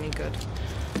if it's any good.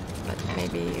 But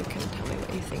maybe you can tell me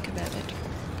what you think about it.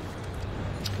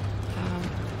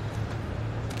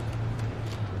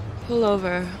 Pull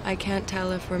over. I can't tell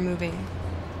if we're moving.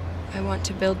 I want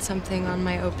to build something on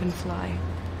my open fly.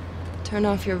 Turn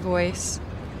off your voice.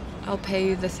 I'll pay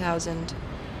you the 1,000.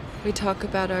 We talk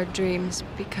about our dreams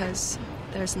because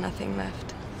there's nothing left.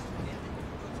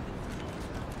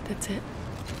 That's it.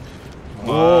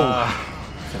 Wow.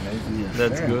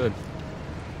 That's good.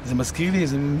 זה מזכיר לי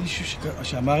איזה מישהו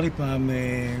שאמר לי פעם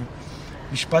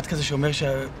משפט כזה שאומר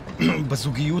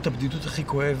שבזוגיות הבדידות הכי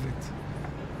כואבת.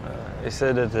 He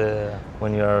said that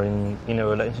when you are in a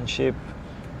relationship,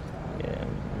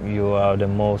 you are the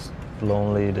most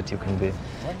lonely that you can be.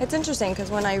 It's interesting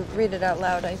because when I read it out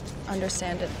loud, I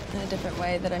understand it in a different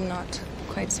way, that I'm not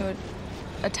quite so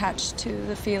attached to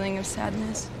the feeling of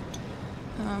sadness.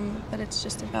 But it's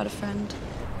just about a friend.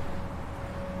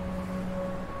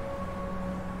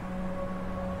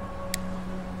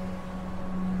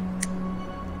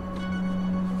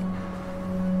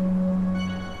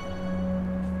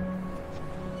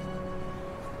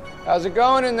 How's it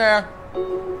going in there?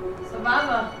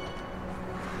 Sababa.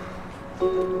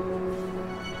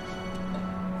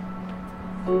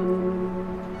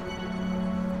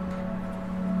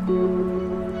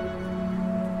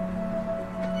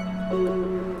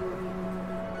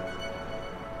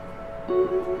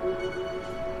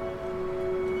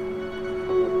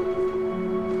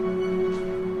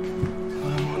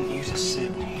 I want you to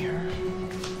sit here.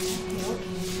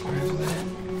 For a bit.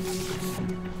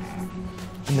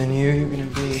 And then you're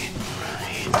gonna be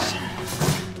right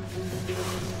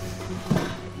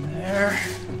there.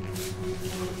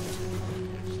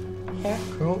 Yeah,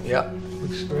 cool. Yep,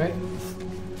 looks great.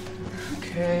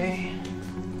 Okay.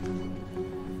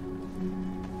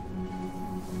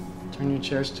 Turn your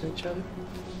chairs to each other.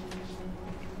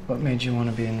 What made you want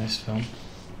to be in this film?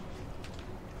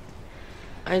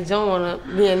 I don't want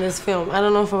to be in this film. I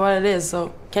don't know for what it is,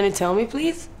 so can you tell me,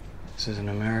 please? This is an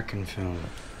American film.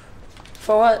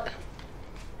 For what?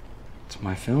 It's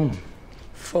my film.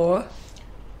 For?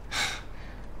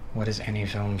 What is any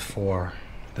film for?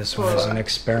 This one is an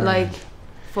experiment. Like,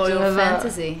 for your your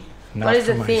fantasy. Not what is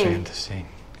for the my theme? fantasy.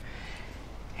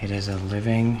 It is a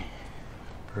living,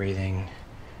 breathing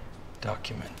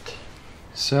document.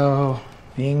 So,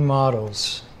 being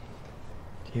models,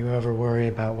 do you ever worry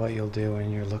about what you'll do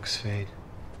when your looks fade?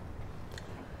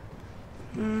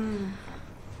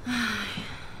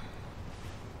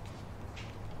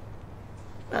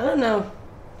 I don't know.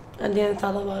 I didn't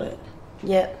thought about it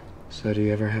yet. So do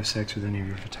you ever have sex with any of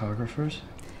your photographers?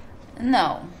 No,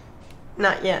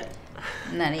 Not yet.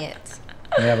 not yet.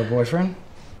 You have a boyfriend?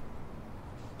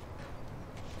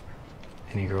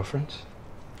 Any girlfriends?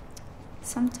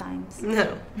 Sometimes.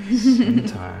 No.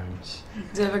 Sometimes.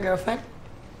 Do you have a girlfriend?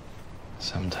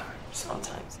 Sometimes.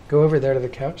 Sometimes. Go over there to the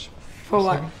couch. For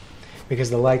what? Because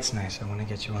the light's nice. I want to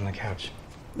get you on the couch.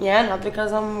 Yeah, not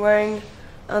because I'm wearing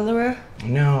underwear?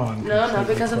 No, I'm No, not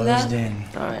completely because of closed that? in.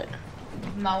 Alright.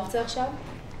 מה הוא רוצה עכשיו?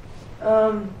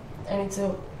 I need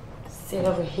to sit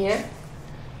over here.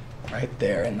 Right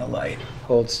there in the light.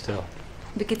 Hold still.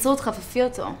 בקיצור, תחפפי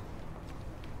אותו.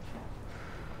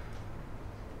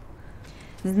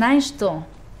 Знаешь что?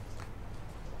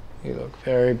 You look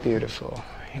very beautiful.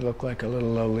 You look like a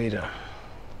little Lolita.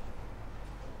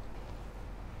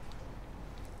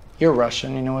 You're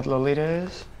Russian. You know what Lolita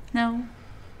is? No.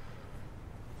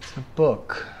 It's a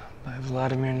book by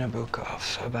Vladimir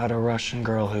Nabokov about a Russian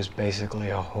girl who's basically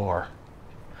a whore.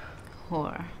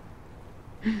 Whore.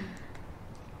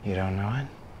 You don't know it?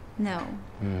 No.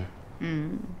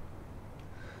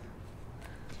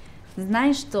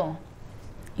 Знаешь что?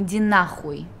 Иди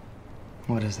нахуй.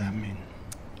 What does that mean?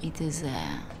 It is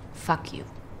fuck you.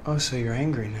 Oh, so you're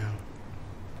angry now.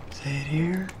 Say it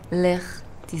here. לך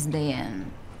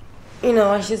תזדיין. You know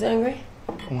why she's angry?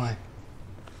 Why?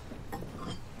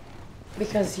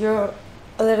 Because you're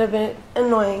a little bit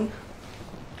annoying.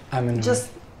 I'm annoyed. Just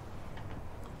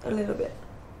a little bit.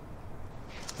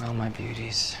 Well, my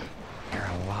beauties, you're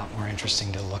a lot more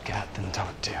interesting to look at than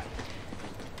talk to.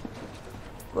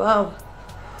 Wow.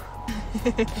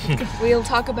 We'll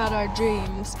talk about our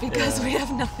dreams because we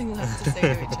have nothing left to say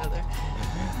to each other.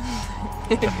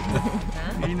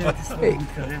 Hey.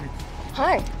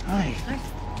 Hi. Hi.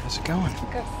 How's it going?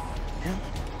 Good. Yeah.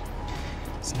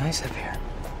 It's nice up here.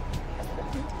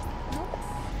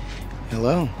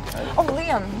 Hello. Oh,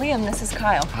 Liam, this is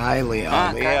Kyle. Hi,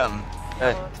 Liam. Liam.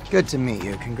 Hey. Good to meet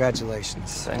you.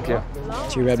 Congratulations. Thank you.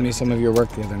 She read me some of your work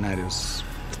the other night. It was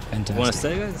fantastic. Want to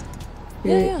stay, guys?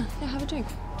 Yeah, have a drink.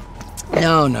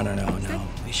 No.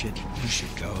 We should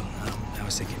go. I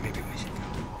was thinking maybe we should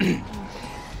go.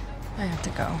 I have to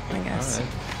go, I guess. All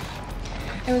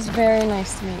right. It was very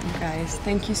nice to meet you guys.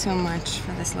 Thank you so much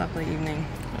for this lovely evening.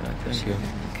 Thank you.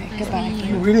 Okay, goodbye.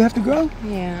 You really have to go?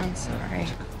 Yeah, I'm sorry.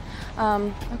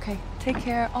 Okay, take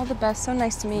care. All the best. So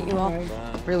nice to meet you all.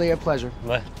 Really a pleasure.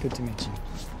 Bye. Good to meet you.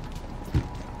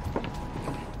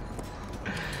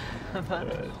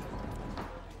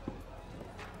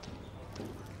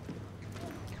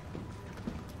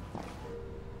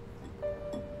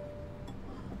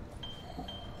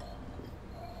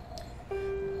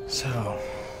 So,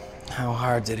 how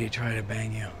hard did he try to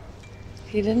bang you?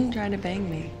 He didn't try to bang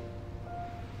me.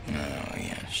 Oh,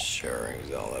 yeah, sure.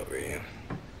 He was all over you.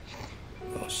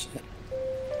 Bullshit.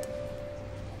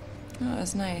 No, it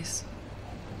was nice.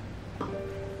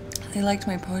 They liked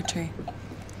my poetry.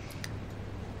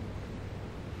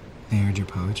 They heard your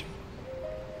poetry?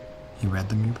 You read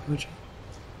them your poetry?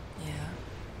 Yeah.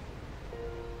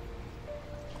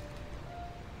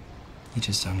 You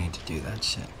just don't need to do that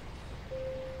shit.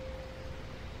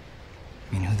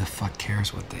 I mean, who the fuck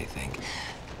cares what they think?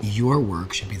 Your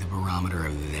work should be the barometer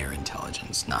of their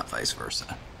intelligence, not vice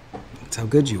versa. That's how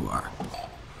good you are.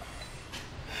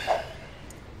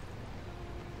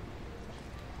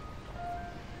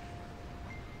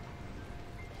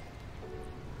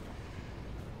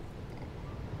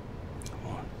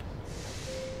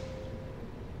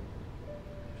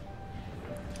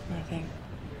 Nothing.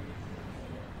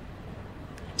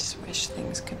 I just wish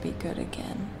things could be good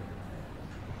again.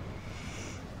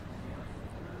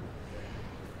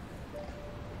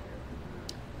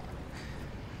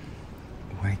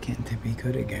 Why can't they be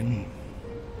good again?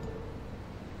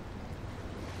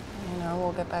 You know,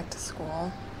 we'll get back to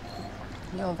school.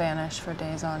 You'll vanish for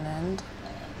days on end.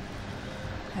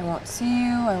 I won't see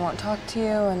you, I won't talk to you,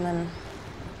 and then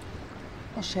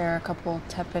we'll share a couple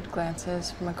tepid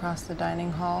glances from across the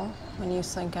dining hall when you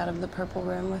slink out of the purple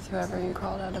room with whoever you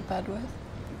crawled out of bed with.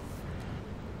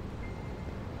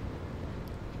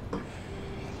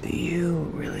 Do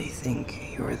you really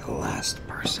think you're the last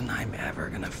person I'm ever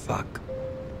gonna fuck?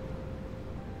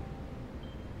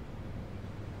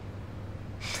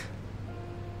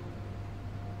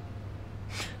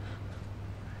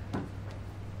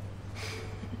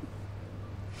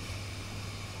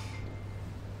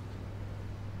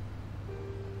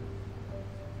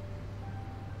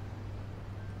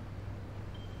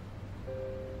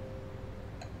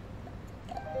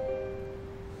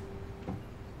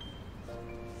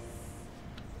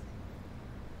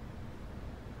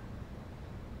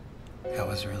 That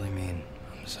was really mean.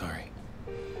 I'm sorry.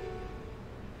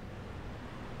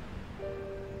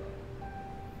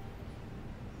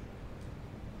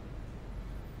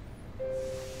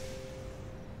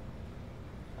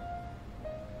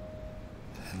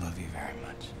 I love you very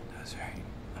much. That was very...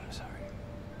 I'm sorry.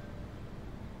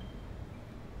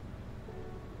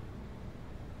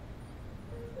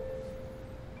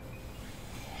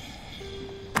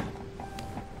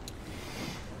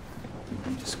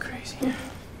 I'm just crazy.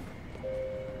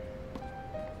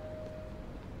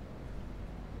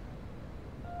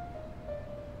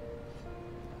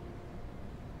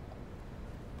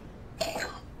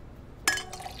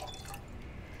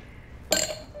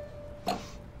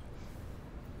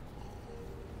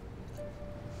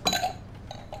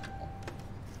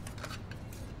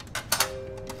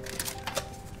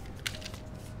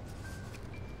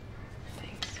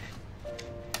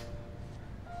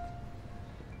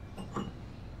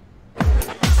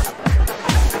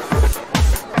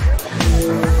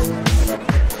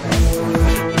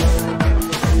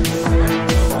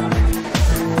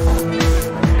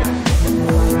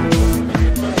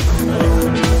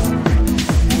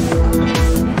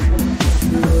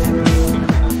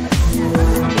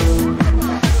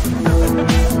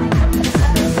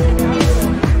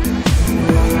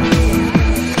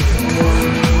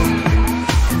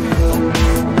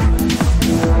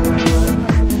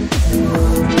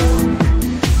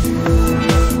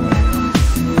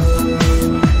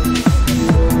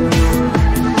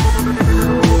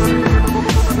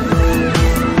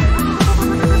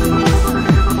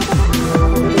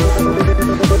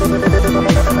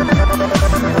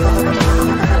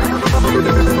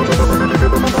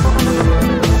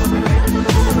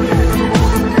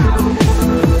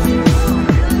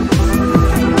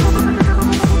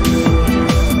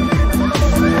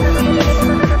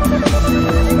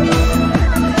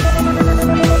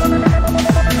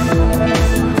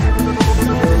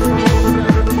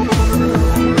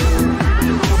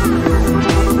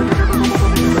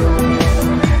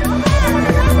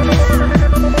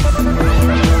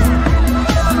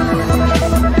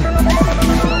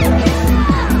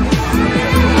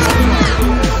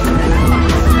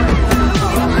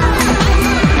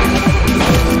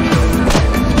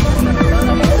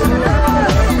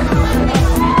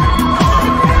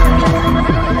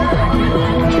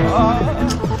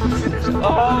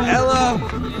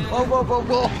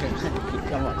 whoa.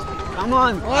 Come on. Come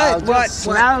on. What? What?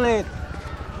 Smell it.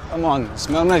 Come on,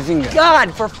 smell my finger.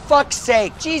 God, for fuck's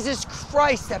sake. Jesus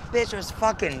Christ, that bitch was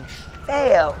fucking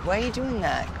fail. Why are you doing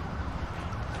that?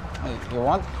 Hey, you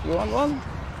want one?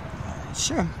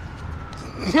 Sure.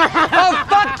 Oh,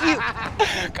 fuck you!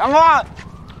 Come on.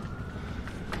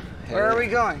 Where are we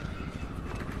going?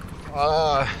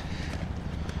 Home?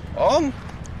 Oh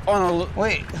no.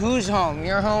 Wait, who's home?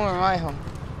 Your home or my home?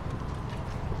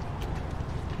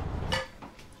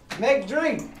 Make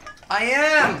drink. I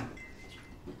am!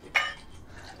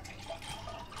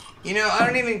 You know, I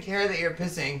don't even care that you're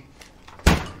pissing.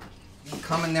 I'm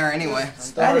coming there anyway.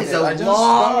 That is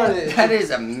that is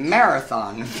a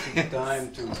marathon.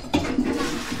 Time to.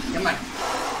 Come on.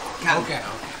 Come. Okay.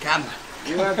 Come.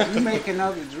 You make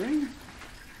another drink?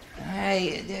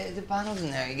 Hey, the bottle's in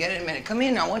there. You get it in a minute. Come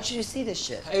in. I want you to see this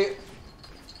shit. Hey,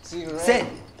 cigarette. Sit.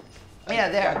 Yeah,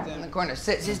 there, in the corner.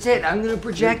 Sit. I'm gonna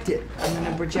project it.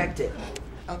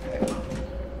 Okay.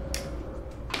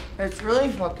 It's really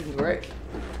fucking great.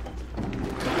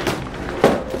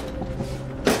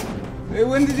 Hey,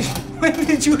 when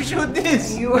did you shoot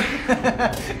this? You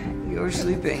were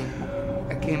sleeping.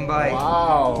 I came by.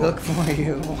 Wow. Look for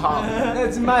you. Wow.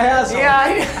 That's my house. Yeah,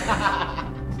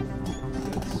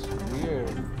 Weird.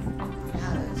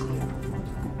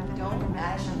 Don't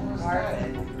mash the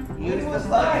carpet. Use the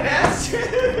fucking ass. You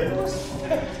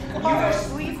were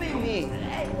sleeping me.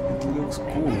 Looks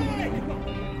cool.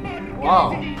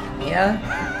 Wow. Yeah?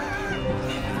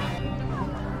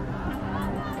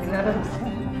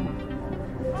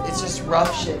 It's just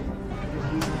rough shit.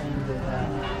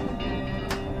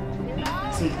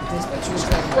 See, this bitch was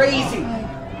crazy.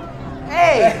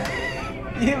 Hey!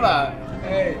 Eva.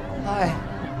 Hey. Hi.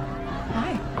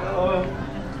 Hello.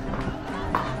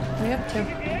 What are you up to?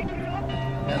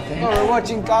 Nothing. Oh, we're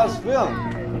watching Carl's film.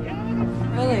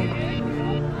 Really?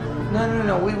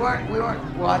 No. We weren't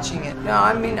watching it. No,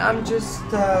 I mean, I'm just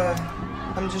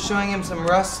showing him some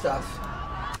Rust stuff.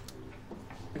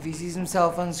 If he sees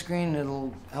himself on screen,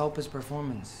 it'll help his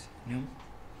performance, you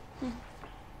know?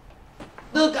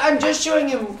 Look, I'm just showing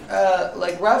him,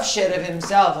 like, rough shit of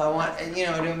himself. I want, you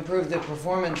know, to improve the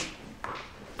performance.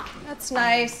 That's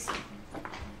nice.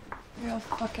 Real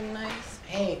fucking nice.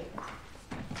 Hey.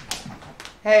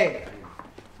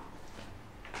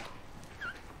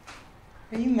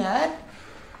 Are you mad?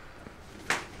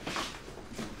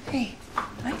 Hey,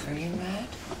 are you mad?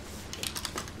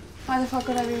 Why the fuck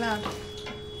would I be mad?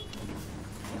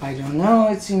 I don't know.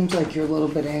 It seems like you're a little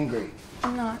bit angry.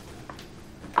 I'm not.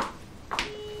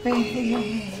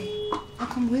 Hey. I'll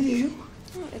come with you.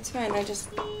 No, it's fine. I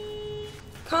just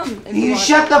come. If You want.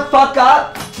 shut the fuck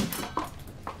up!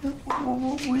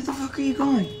 Where the fuck are you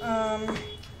going?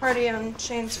 Party on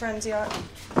Shane's friend's yacht.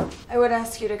 I would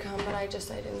ask you to come, but I didn't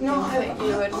think that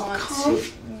you would want to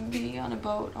be on a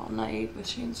boat all night with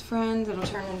Shane's friends. It'll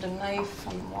turn into knife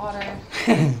on the water.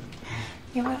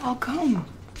 Yeah, but I'll come.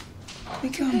 We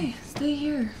come. Okay, stay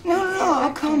here. No,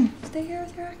 I'll come. Stay here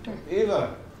with your actor.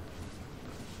 Eva.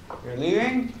 You're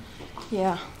leaving?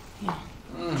 Yeah.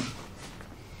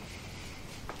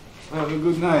 Have a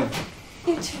good night.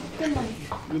 You too. Good night.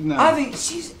 Good night. Avi,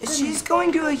 she's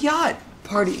going to a yacht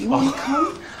party. You want to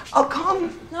come? I'll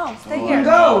come. No, stay You here. can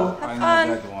go. Have I know fun.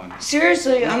 that one.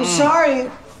 Seriously, I'm sorry.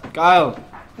 Kyle.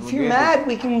 If you're mad,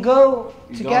 we can go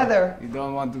together. You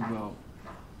don't want to go.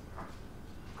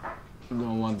 You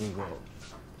don't want to go.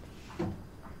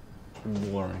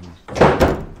 Boring.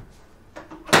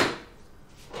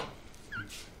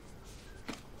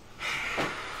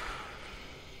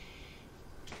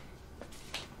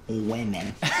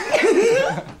 Women.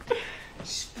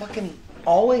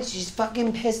 She's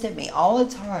fucking pissed at me all the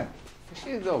time.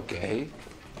 She's okay.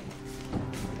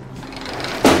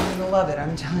 You're gonna love it,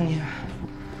 I'm telling you.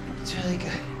 It's really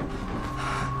good.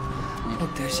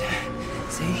 Look, see?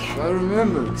 I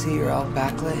remember. See, you're all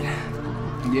backlit.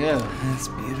 Yeah. That's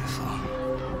beautiful.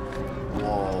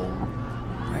 Whoa.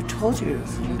 I told you,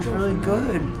 it looks really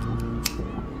good.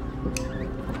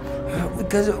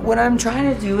 Because what I'm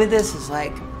trying to do with this is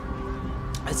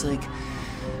it's like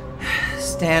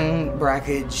Stan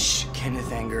Brakhage,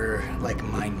 Kenneth Anger, like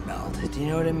mind meld. Do you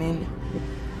know what I mean?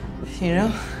 You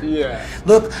know? Yeah.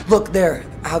 Look there,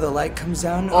 how the light comes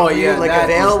down. Oh over yeah, you, like a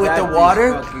veil with the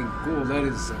water. That is fucking cool. That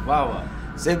is Zabava.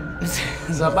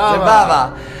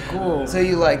 Zabava. Cool. So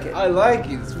you like it? I like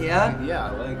it. Yeah? Yeah,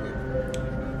 I like it.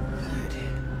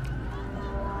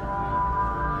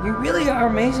 You really are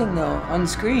amazing though, on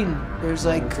screen. There's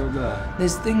like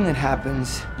this thing that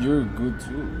happens. You're good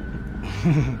too.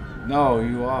 No,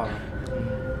 you are.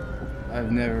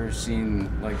 I've never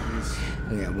seen like this.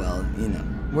 Yeah, well, you know.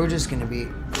 We're gonna be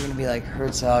like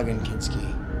Herzog and Kinski.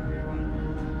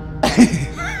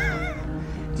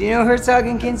 Do you know Herzog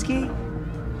and Kinski?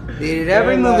 They did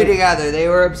every movie together. They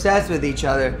were obsessed with each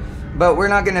other. But we're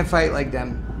not gonna fight like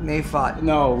them. They fought.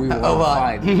 No, we won't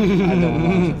fight. I don't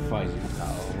want to fight you. No,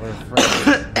 we're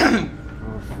friends.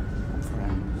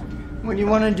 What do you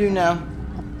want to do now?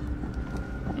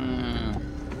 I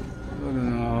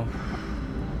don't know.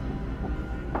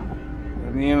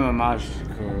 Me and my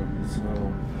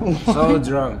so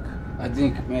drunk. I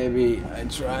think maybe I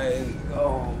try and go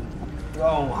home.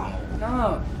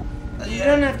 No, you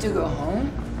don't have to go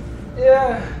home.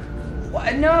 Yeah.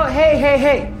 What? No,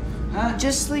 hey. Huh?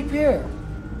 Just sleep here.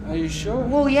 Are you sure?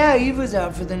 Well, yeah, Eve was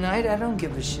out for the night. I don't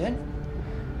give a shit.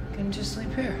 You can just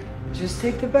sleep here. Just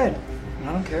take the bed. I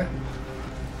don't care.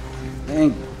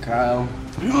 Thank you, Kyle.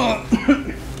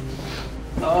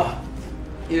 Oh,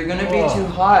 you're gonna be too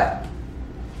hot.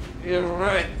 You're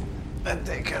right. I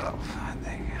think it'll.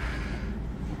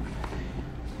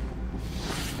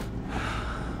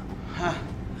 Huh.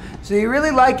 So you really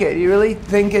like it? You really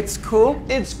think it's cool?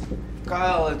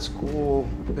 Kyle, it's cool.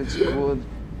 It's good.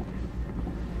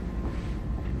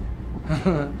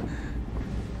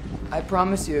 I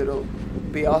promise you it'll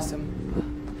be awesome.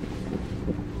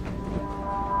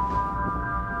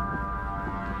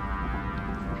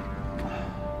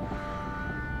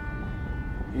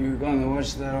 You gonna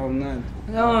watch that all night?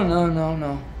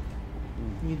 No.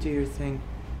 You do your thing.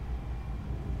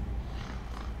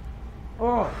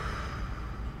 Oh.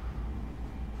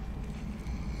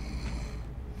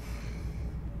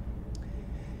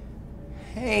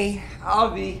 Hey,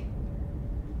 Avi.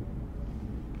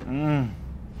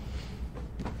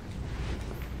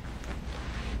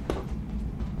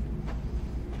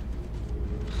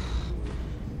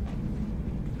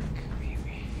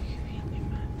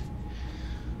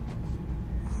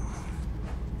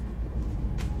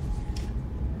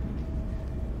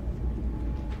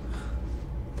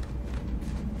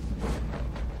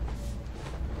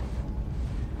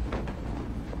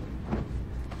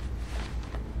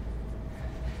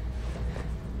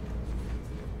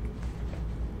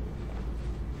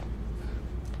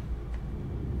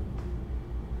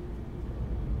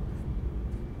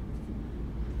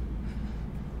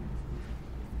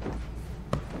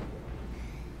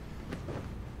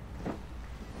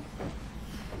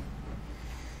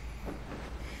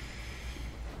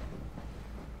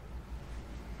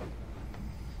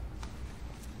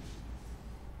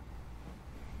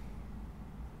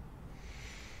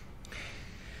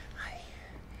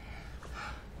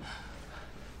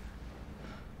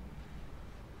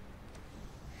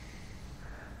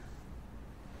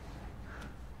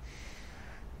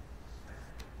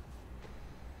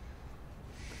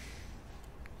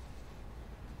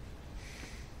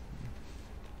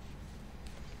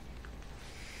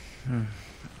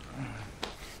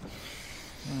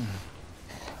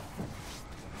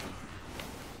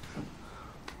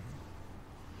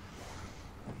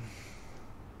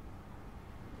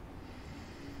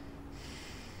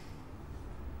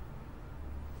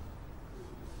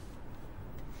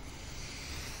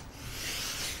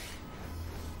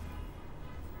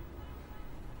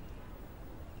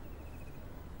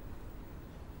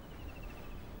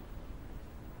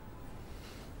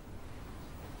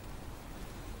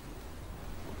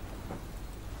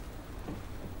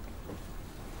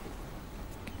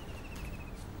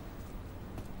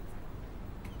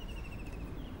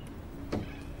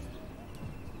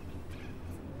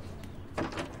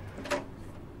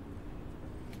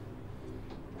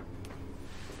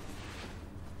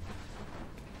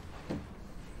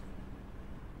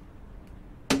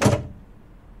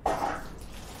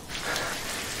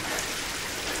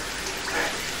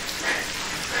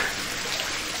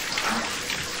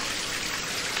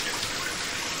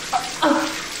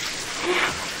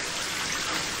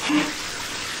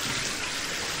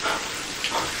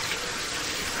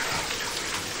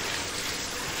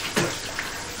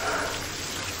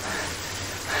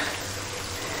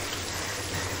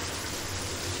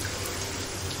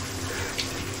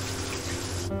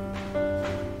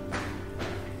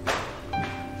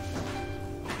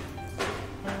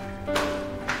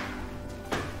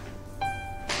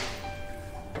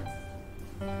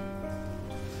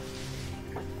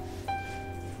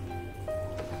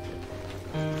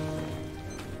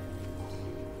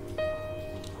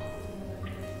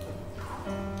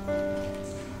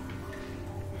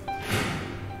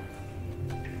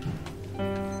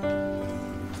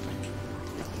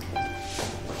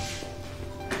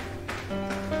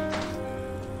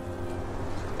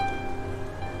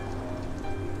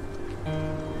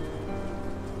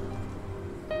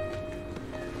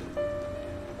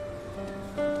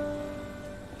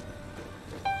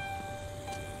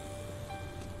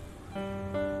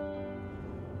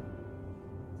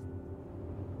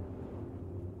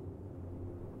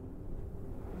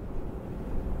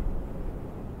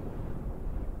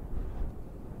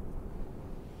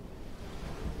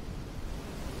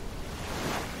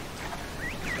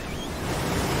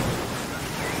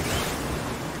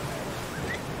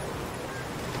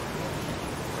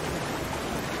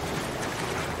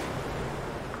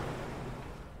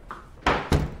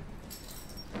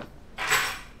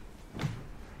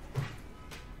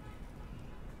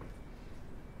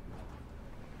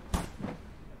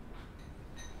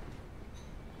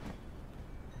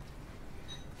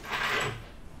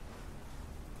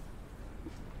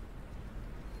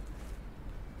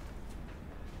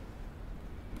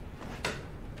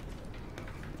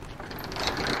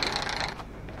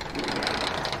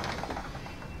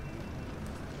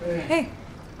 Hey.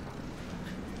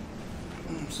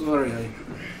 I'm sorry, I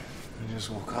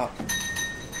just woke up.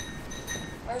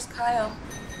 Where's Kyle?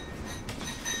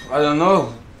 I don't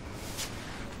know.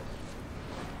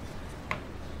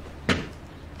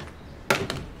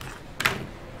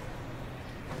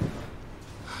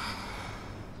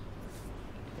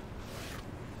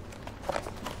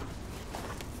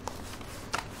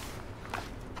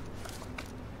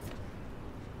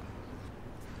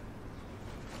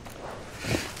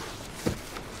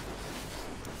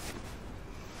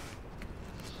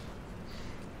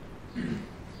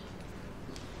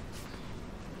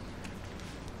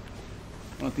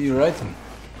 What are you writing?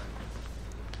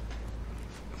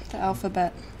 The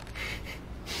alphabet.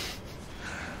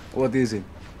 What is it?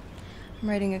 I'm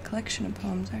writing a collection of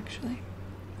poems, actually.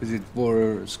 Is it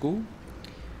for school?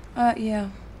 Yeah.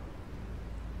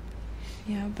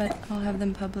 Yeah, but I'll have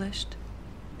them published.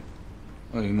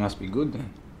 Oh, you must be good then.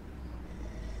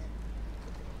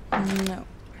 No.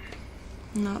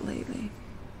 Not lately.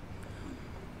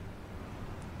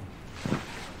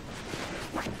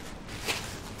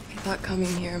 I thought coming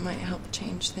here might help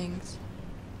change things.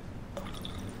 But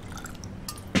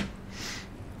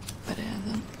it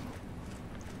hasn't.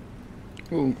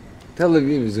 Well, Tel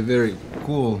Aviv is a very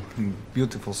cool and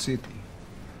beautiful city.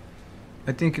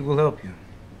 I think it will help you.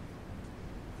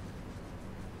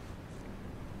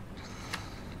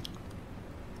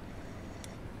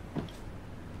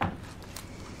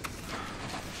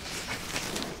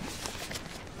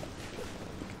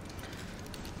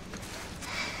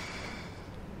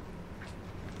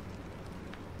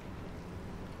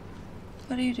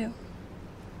 What do you do?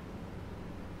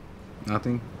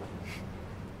 Nothing?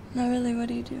 No, really, what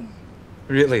do you do?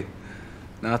 Really?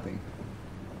 Nothing.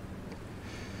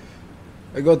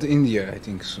 I go to India, I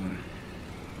think, soon.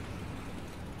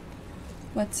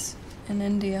 What's in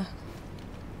India?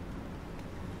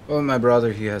 Well, my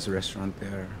brother, he has a restaurant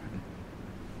there.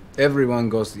 Everyone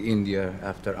goes to India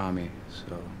after Army,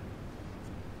 so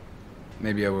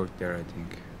maybe I work there, I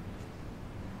think.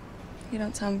 You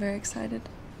don't sound very excited.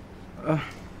 I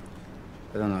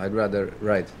don't know, I'd rather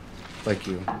write, like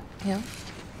you. Yeah?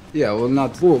 Yeah, well,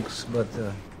 not books, but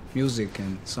music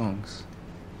and songs.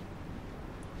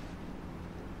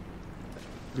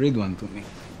 Read one to me.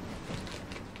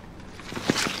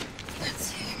 Let's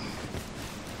see.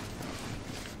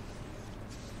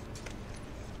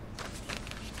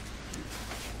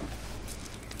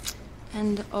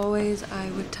 And always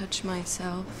I would touch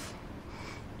myself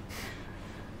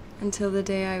until the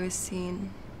day I was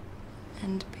seen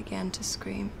and began to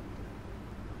scream,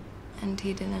 and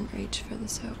he didn't reach for the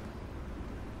soap.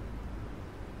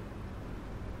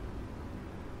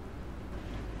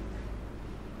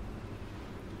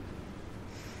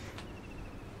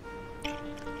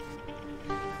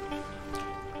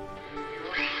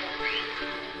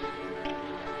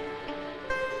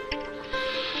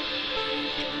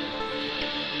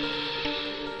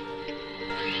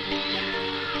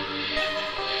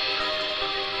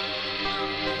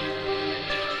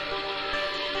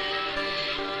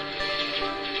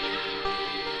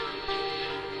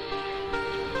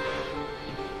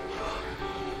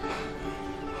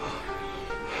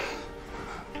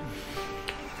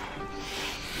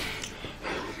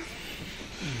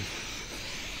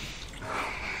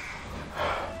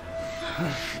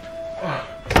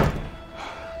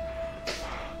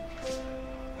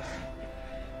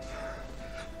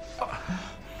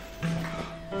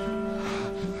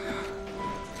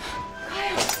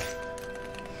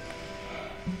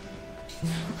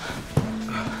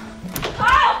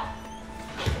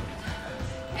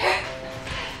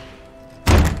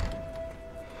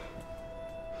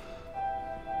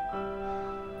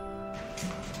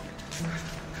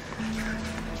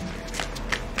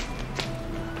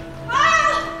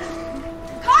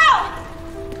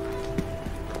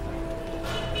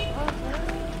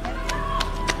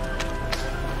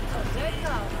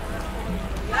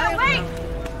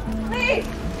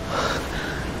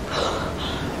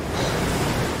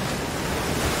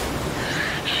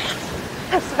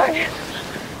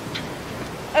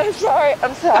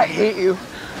 I'm sorry. I hate you.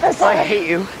 I'm sorry. I hate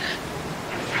you.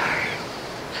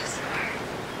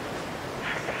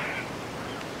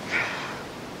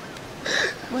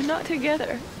 We're not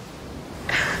together.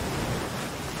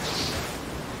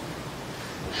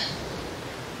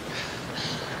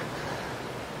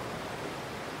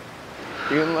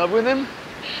 You in love with him?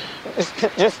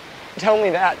 Just tell me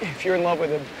that if you're in love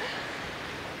with him.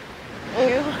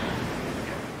 You?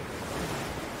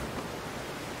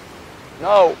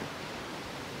 No.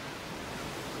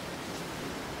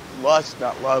 Lust,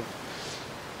 not love.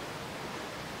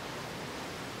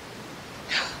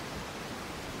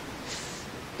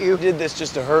 you did this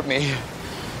just to hurt me.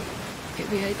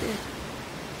 Maybe I did.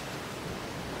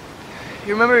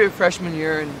 You remember your freshman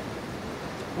year and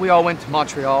we all went to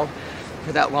Montreal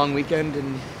for that long weekend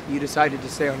and you decided to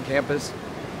stay on campus?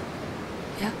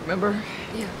 Yeah. Remember?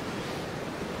 Yeah.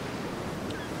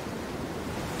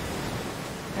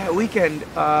 That weekend,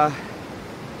 I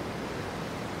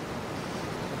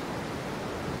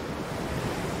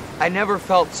never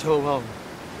felt so alone.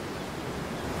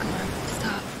 Come on,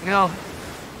 stop. No.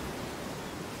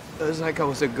 It was like I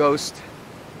was a ghost.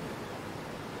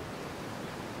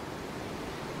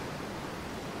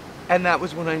 And that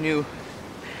was when I knew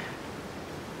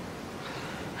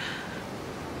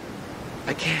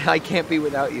I can't be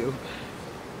without you.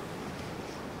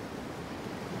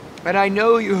 And I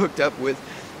know you hooked up with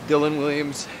Dylan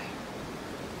Williams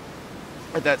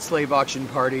at that slave auction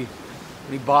party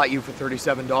when he bought you for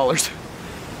 $37.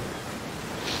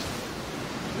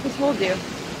 Who told you?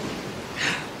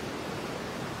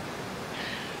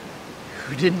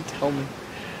 Who didn't tell me?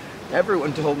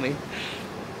 Everyone told me.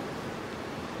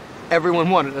 Everyone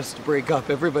wanted us to break up.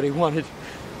 Everybody wanted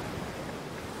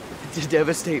to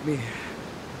devastate me.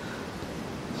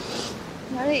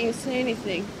 Why didn't you say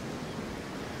anything?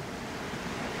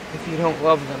 If you don't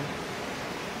love them.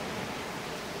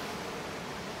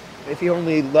 If you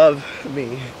only love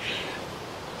me.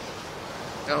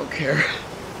 I don't care.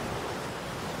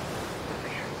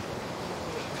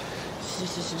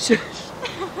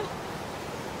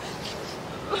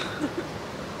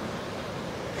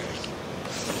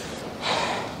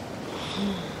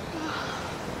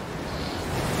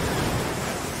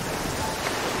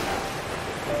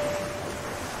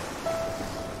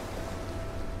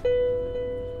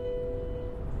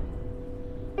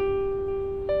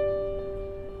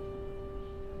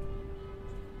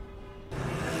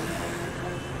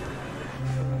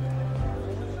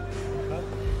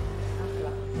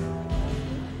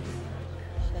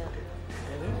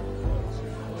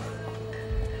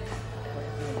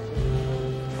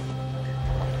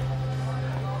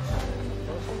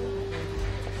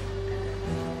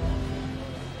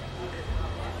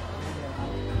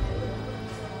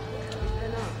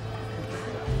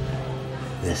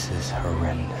 This is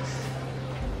horrendous.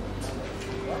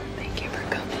 Thank you for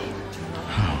coming.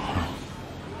 Oh.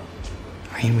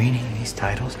 Are you reading these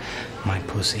titles? My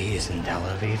pussy is in Tel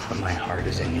Aviv, but my heart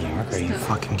is in New York. Are you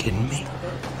fucking kidding me?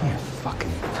 You're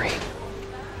fucking great.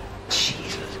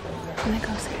 Jesus. I'm gonna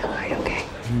go say hi, okay?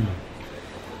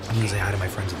 I'm gonna say hi to my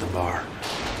friends at the bar.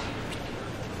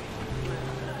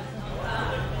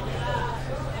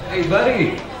 Hey,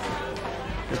 buddy.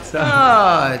 What's up?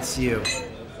 Ah, it's you.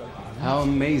 How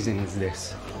amazing is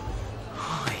this?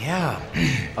 Oh, yeah.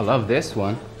 I love this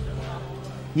one.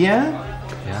 Yeah?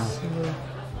 Yeah.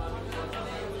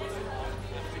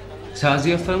 So how's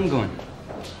your film going?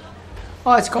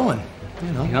 Oh, it's going.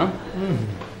 You know. Yeah?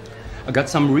 I got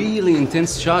some really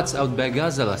intense shots out by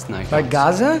Gaza last night. By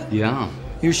Gaza? Yeah.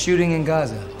 You're shooting in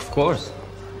Gaza? Of course.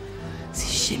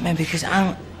 See, shit, man, because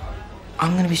I'm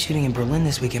gonna be shooting in Berlin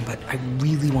this weekend, but I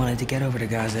really wanted to get over to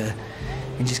Gaza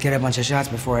and just get a bunch of shots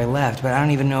before I left. But I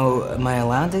don't even know, am I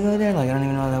allowed to go there? Like, I don't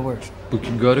even know how that works. We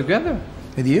could go together.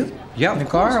 With you? Yeah. In the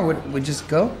car, or would we just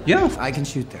go? Yeah. I can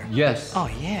shoot there. Yes. Oh,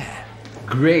 yeah.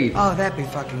 Great. Oh, that'd be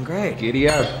fucking great. Giddy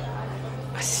up.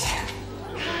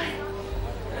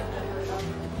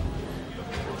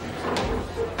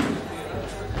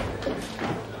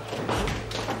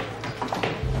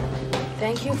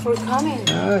 Thank you for coming.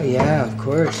 Oh, yeah, of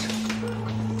course.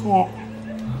 Oh.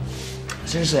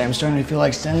 Seriously, I'm starting to feel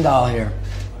like Stendhal here.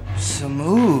 So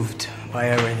moved by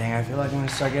everything. I feel like I'm gonna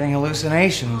start getting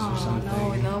hallucinations or something. No,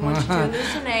 we don't want you to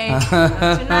hallucinate.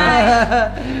 Not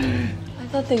tonight. I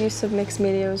thought the use of mixed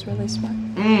media was really smart.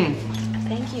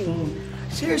 Thank you.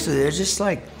 Seriously, there's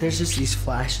just these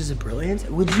flashes of brilliance.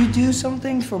 Would you do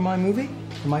something for my movie?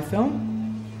 For my film?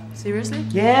 Seriously?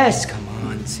 Yes, come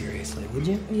on, seriously, would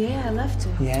you? Yeah, I'd love to.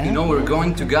 Yeah? You know, we're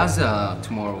going to Gaza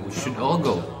tomorrow. We should all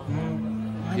go.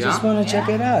 I just want to check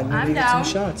it out. Maybe I'm get some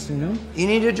down. shots, you know? You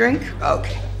need a drink?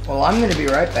 Okay. Well, I'm gonna be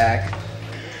right back.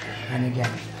 And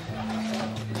again.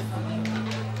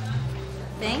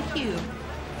 Thank you.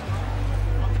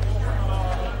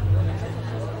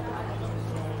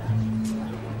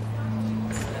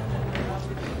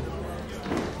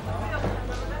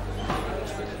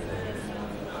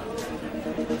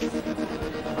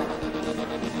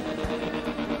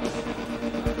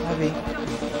 Abby.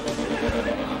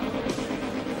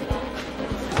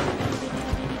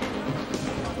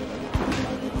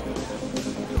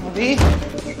 Abby?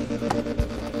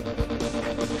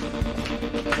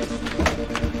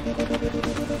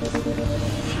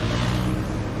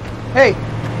 Hey!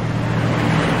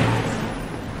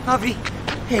 Javi.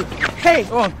 Hey, hey.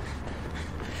 Oh.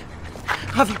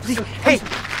 Javi, please. Hey.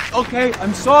 Okay,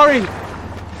 I'm sorry.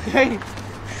 Hey.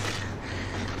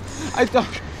 I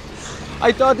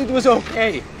thought it was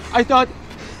okay. I thought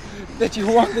that you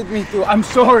wanted me to. I'm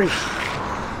sorry.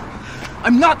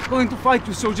 I'm not going to fight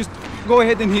you, so just go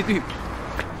ahead and hit him.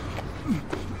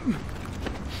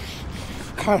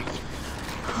 Carl.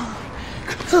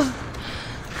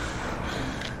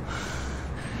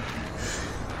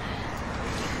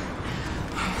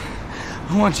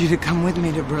 I want you to come with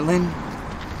me to Berlin.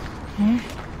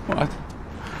 What?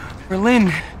 Berlin.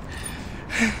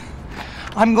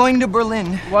 I'm going to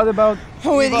Berlin. What about...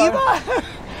 Oh, with Eva?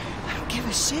 I don't give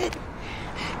a shit.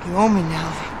 You owe me now.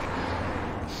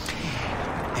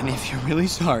 And if you're really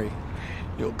sorry,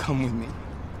 you'll come with me.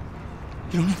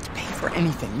 You don't have to pay for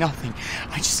anything, nothing.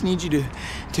 I just need you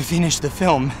to finish the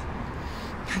film.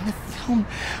 And the film,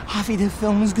 Javi, the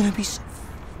film is gonna be so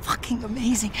fucking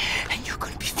amazing. And you're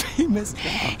gonna be famous.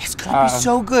 It's gonna be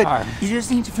so good. You just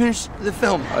need to finish the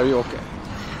film. Are you okay?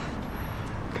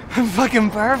 I'm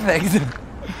fucking perfect.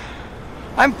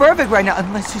 I'm perfect right now,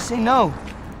 unless you say no.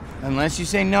 Unless you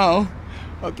say no,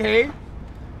 okay?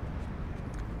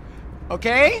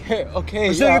 Okay? Hey,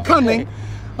 okay. So yeah, you're coming. Okay.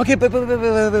 Okay, but I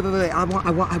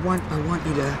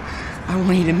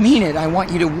want you to mean it. I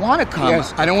want you to want to come.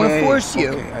 Yes, I don't want to force you.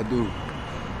 Okay, I do.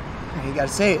 You gotta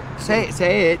say it.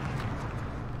 Say it.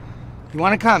 You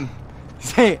want to come?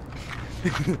 Say it.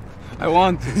 I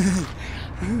want to.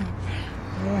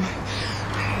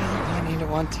 I need to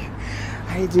want to.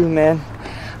 I do, man.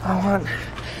 I want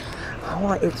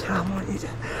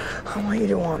you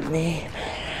to want me.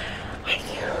 I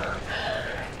do.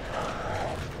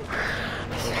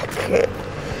 That's it.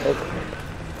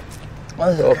 Okay.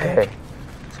 It's okay.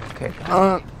 It's okay.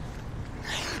 Oh.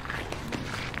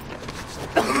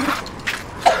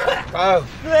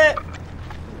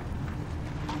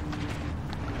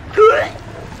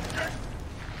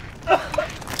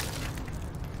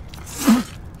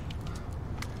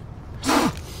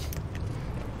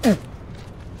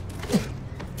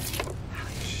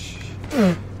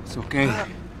 It's okay.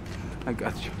 I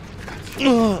got you.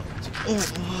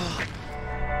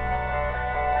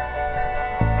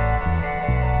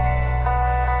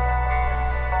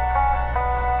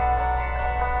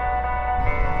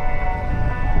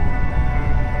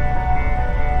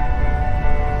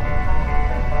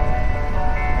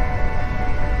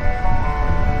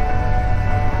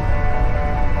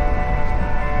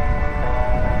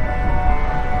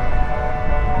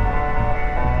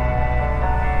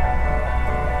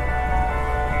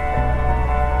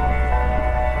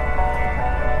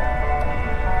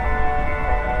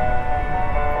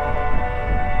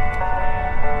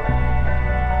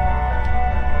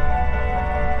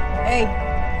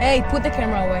 Hey, put the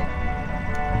camera away.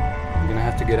 I'm gonna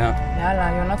have to get out.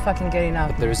 יאללה, you're not fucking getting out.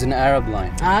 But there's an Arab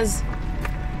line. אז?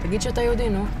 תגיד שאתה יהודי,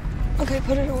 נו. Okay,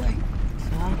 put it away.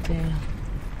 אמרתי.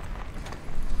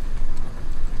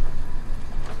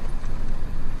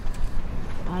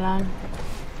 אהלן.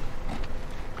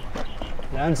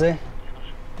 לאן זה?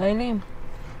 טיילים.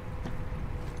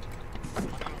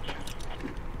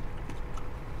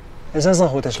 איזה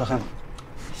אזרחות יש לכם?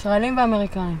 ישראלים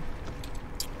ואמריקאים.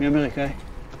 מי אמריקאי?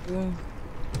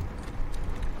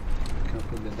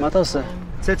 מה אתה עושה?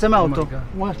 צא מהאוטו.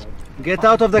 Get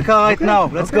out of the car right now.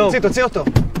 Let's go. תוציא אותו.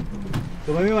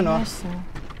 דוממים מנוע.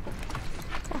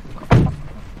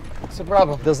 What's the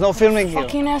problem? There's no filming here.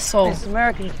 Fucking asshole. It's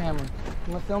American camera.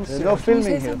 I'm a film There's studio. no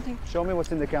filming here. Show me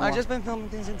what's in the camera. I've just been filming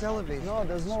things in Tel Aviv. No,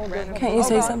 there's no... Can't you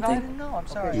say something? I didn't know. I'm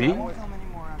sorry. Me? I won't film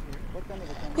anymore out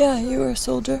here. Yeah, you were a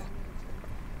soldier.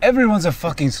 Everyone's a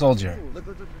fucking soldier. Look.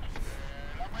 This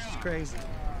is crazy.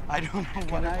 I don't know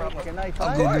what the problem is. Can I Of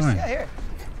try? course, doing? yeah, here.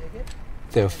 Take it.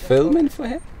 They're filming for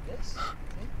him? Yes.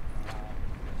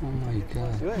 Oh my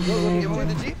god. You want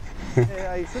the Jeep?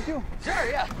 I shoot you? Sure,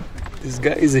 yeah. This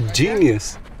guy is a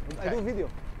genius. I do video.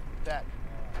 That.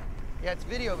 Yeah, it's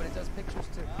video, but it does pictures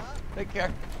too. Take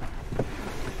care.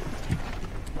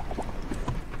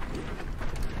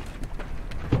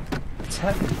 What's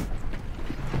happening?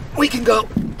 We can go.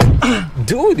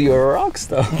 Dude, you're a rock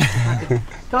star.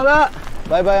 Ta-da!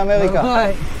 Bye-bye, America.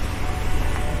 Bye.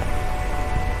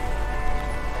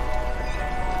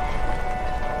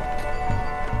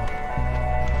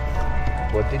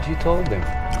 What did you tell them?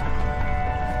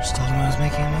 Just told them I was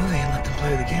making a movie and let them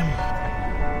play with the camera.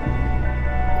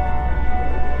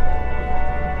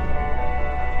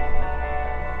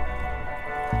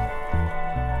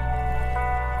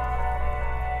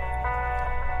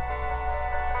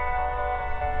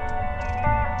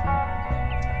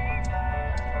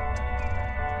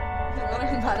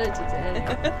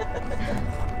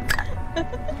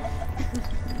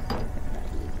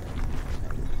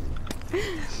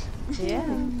 Yeah.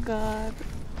 God.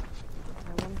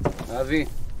 Avi.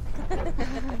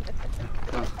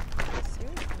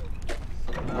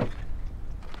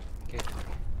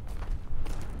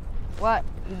 What?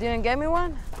 You didn't get me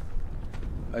one?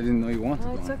 I didn't know you wanted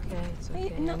Oh, it's one. okay. It's okay.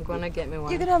 Hey, no, I'm gonna get me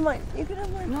one. You can have mine. You can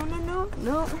have mine.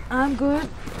 No. I'm good.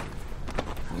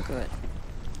 I'm good.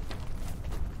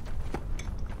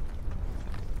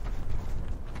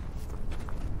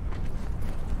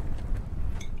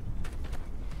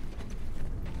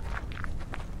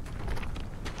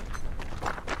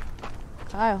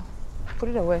 Kyle, put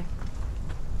it away.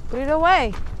 Put it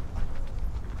away.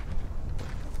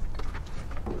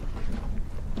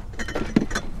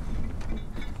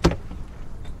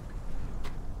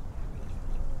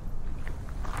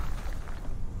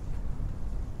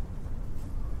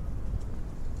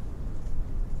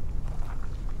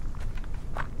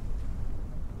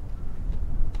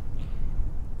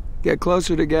 Get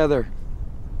closer together.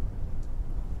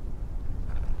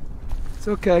 It's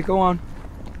okay, go on.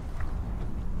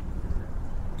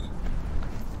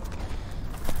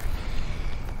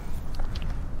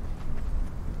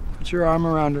 Put your arm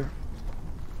around her.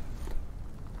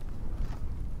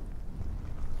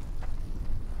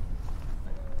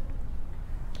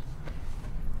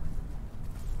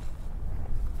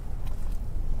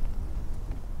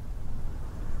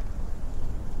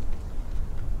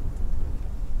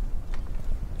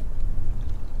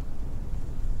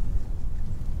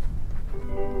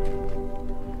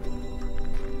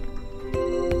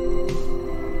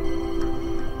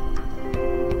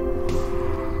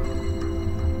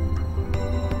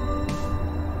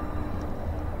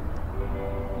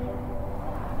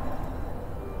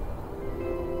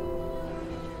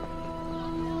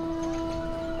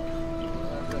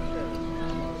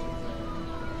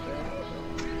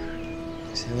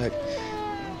 See, look,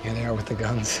 here they are with the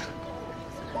guns.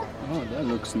 Oh, that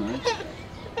looks nice.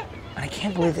 I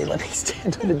can't believe they let me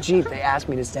stand on the Jeep. They asked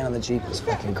me to stand on the Jeep. It was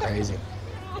fucking crazy.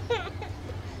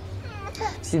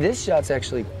 See, this shot's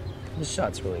really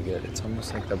good. It's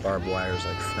almost like the barbed wire's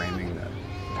like framing the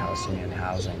Palestinian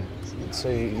housing. So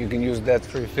you can use that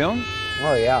for your film?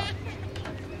 Oh, yeah.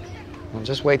 Well,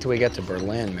 just wait till we get to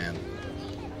Berlin, man.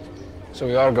 So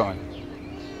we are going?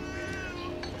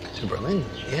 To Berlin?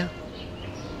 Yeah.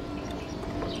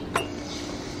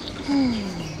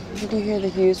 Did you hear the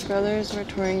Hughes brothers were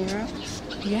touring Europe?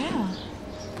 Yeah,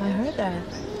 I heard that.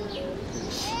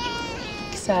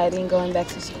 Exciting going back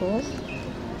to school?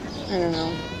 I don't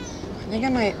know. I think I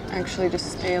might actually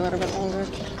just stay a little bit longer.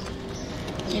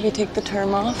 Maybe take the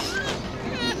term off.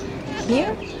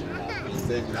 Here?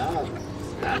 Stop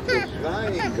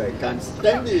crying. I can't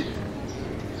stand it.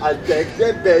 I'll take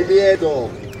the baby head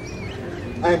off.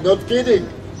 I'm not kidding.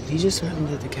 He just threatened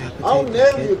to decapitate How the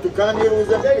dare kid. you to come here with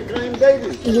a baby, crying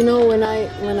baby? You know, when I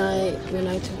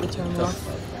took the term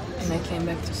off and I came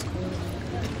back to school,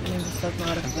 I never felt more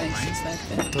out of place since that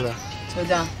day. Toda.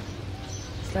 Toda.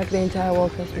 It's like the entire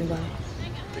world passed me by.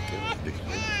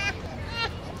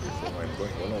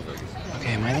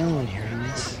 Okay, am I the only one hearing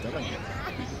this?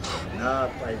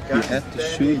 No, I You can't have to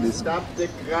stand shoot it. this. Stop the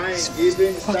crying. Give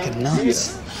him some Fucking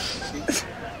nuts.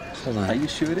 Hold on. Are you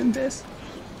shooting this?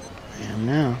 I am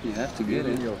now. You have to get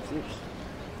Give it. him your chips.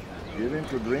 Give him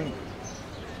to drink.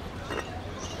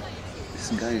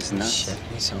 This guy is nuts. Shit,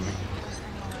 he's on me.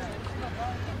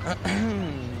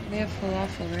 They have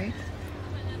falafel, right?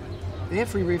 They have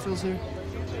free refills here?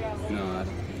 No, I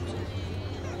don't think so.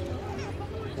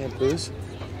 They have booze?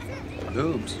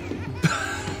 Boobs.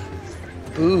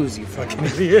 Booze, you fucking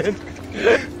idiot.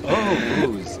 Oh,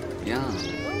 booze. Yeah.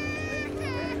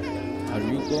 Are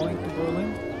you going to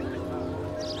Berlin?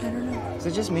 I don't know. Is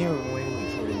it just me or we're waiting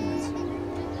like 40 minutes?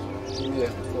 Yeah,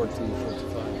 40,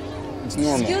 45. It's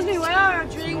normal. Excuse me, where are our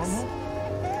drinks?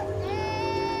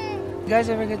 You guys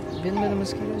ever get bitten by the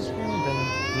mosquitoes here? I've been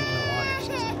eating the water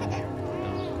since I've been here.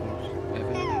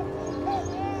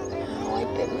 Oh, I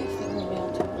bit my fingernail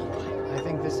too. I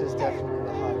think this is definitely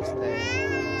the hottest day.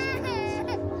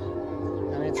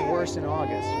 I mean, it's worse in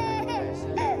August, you know?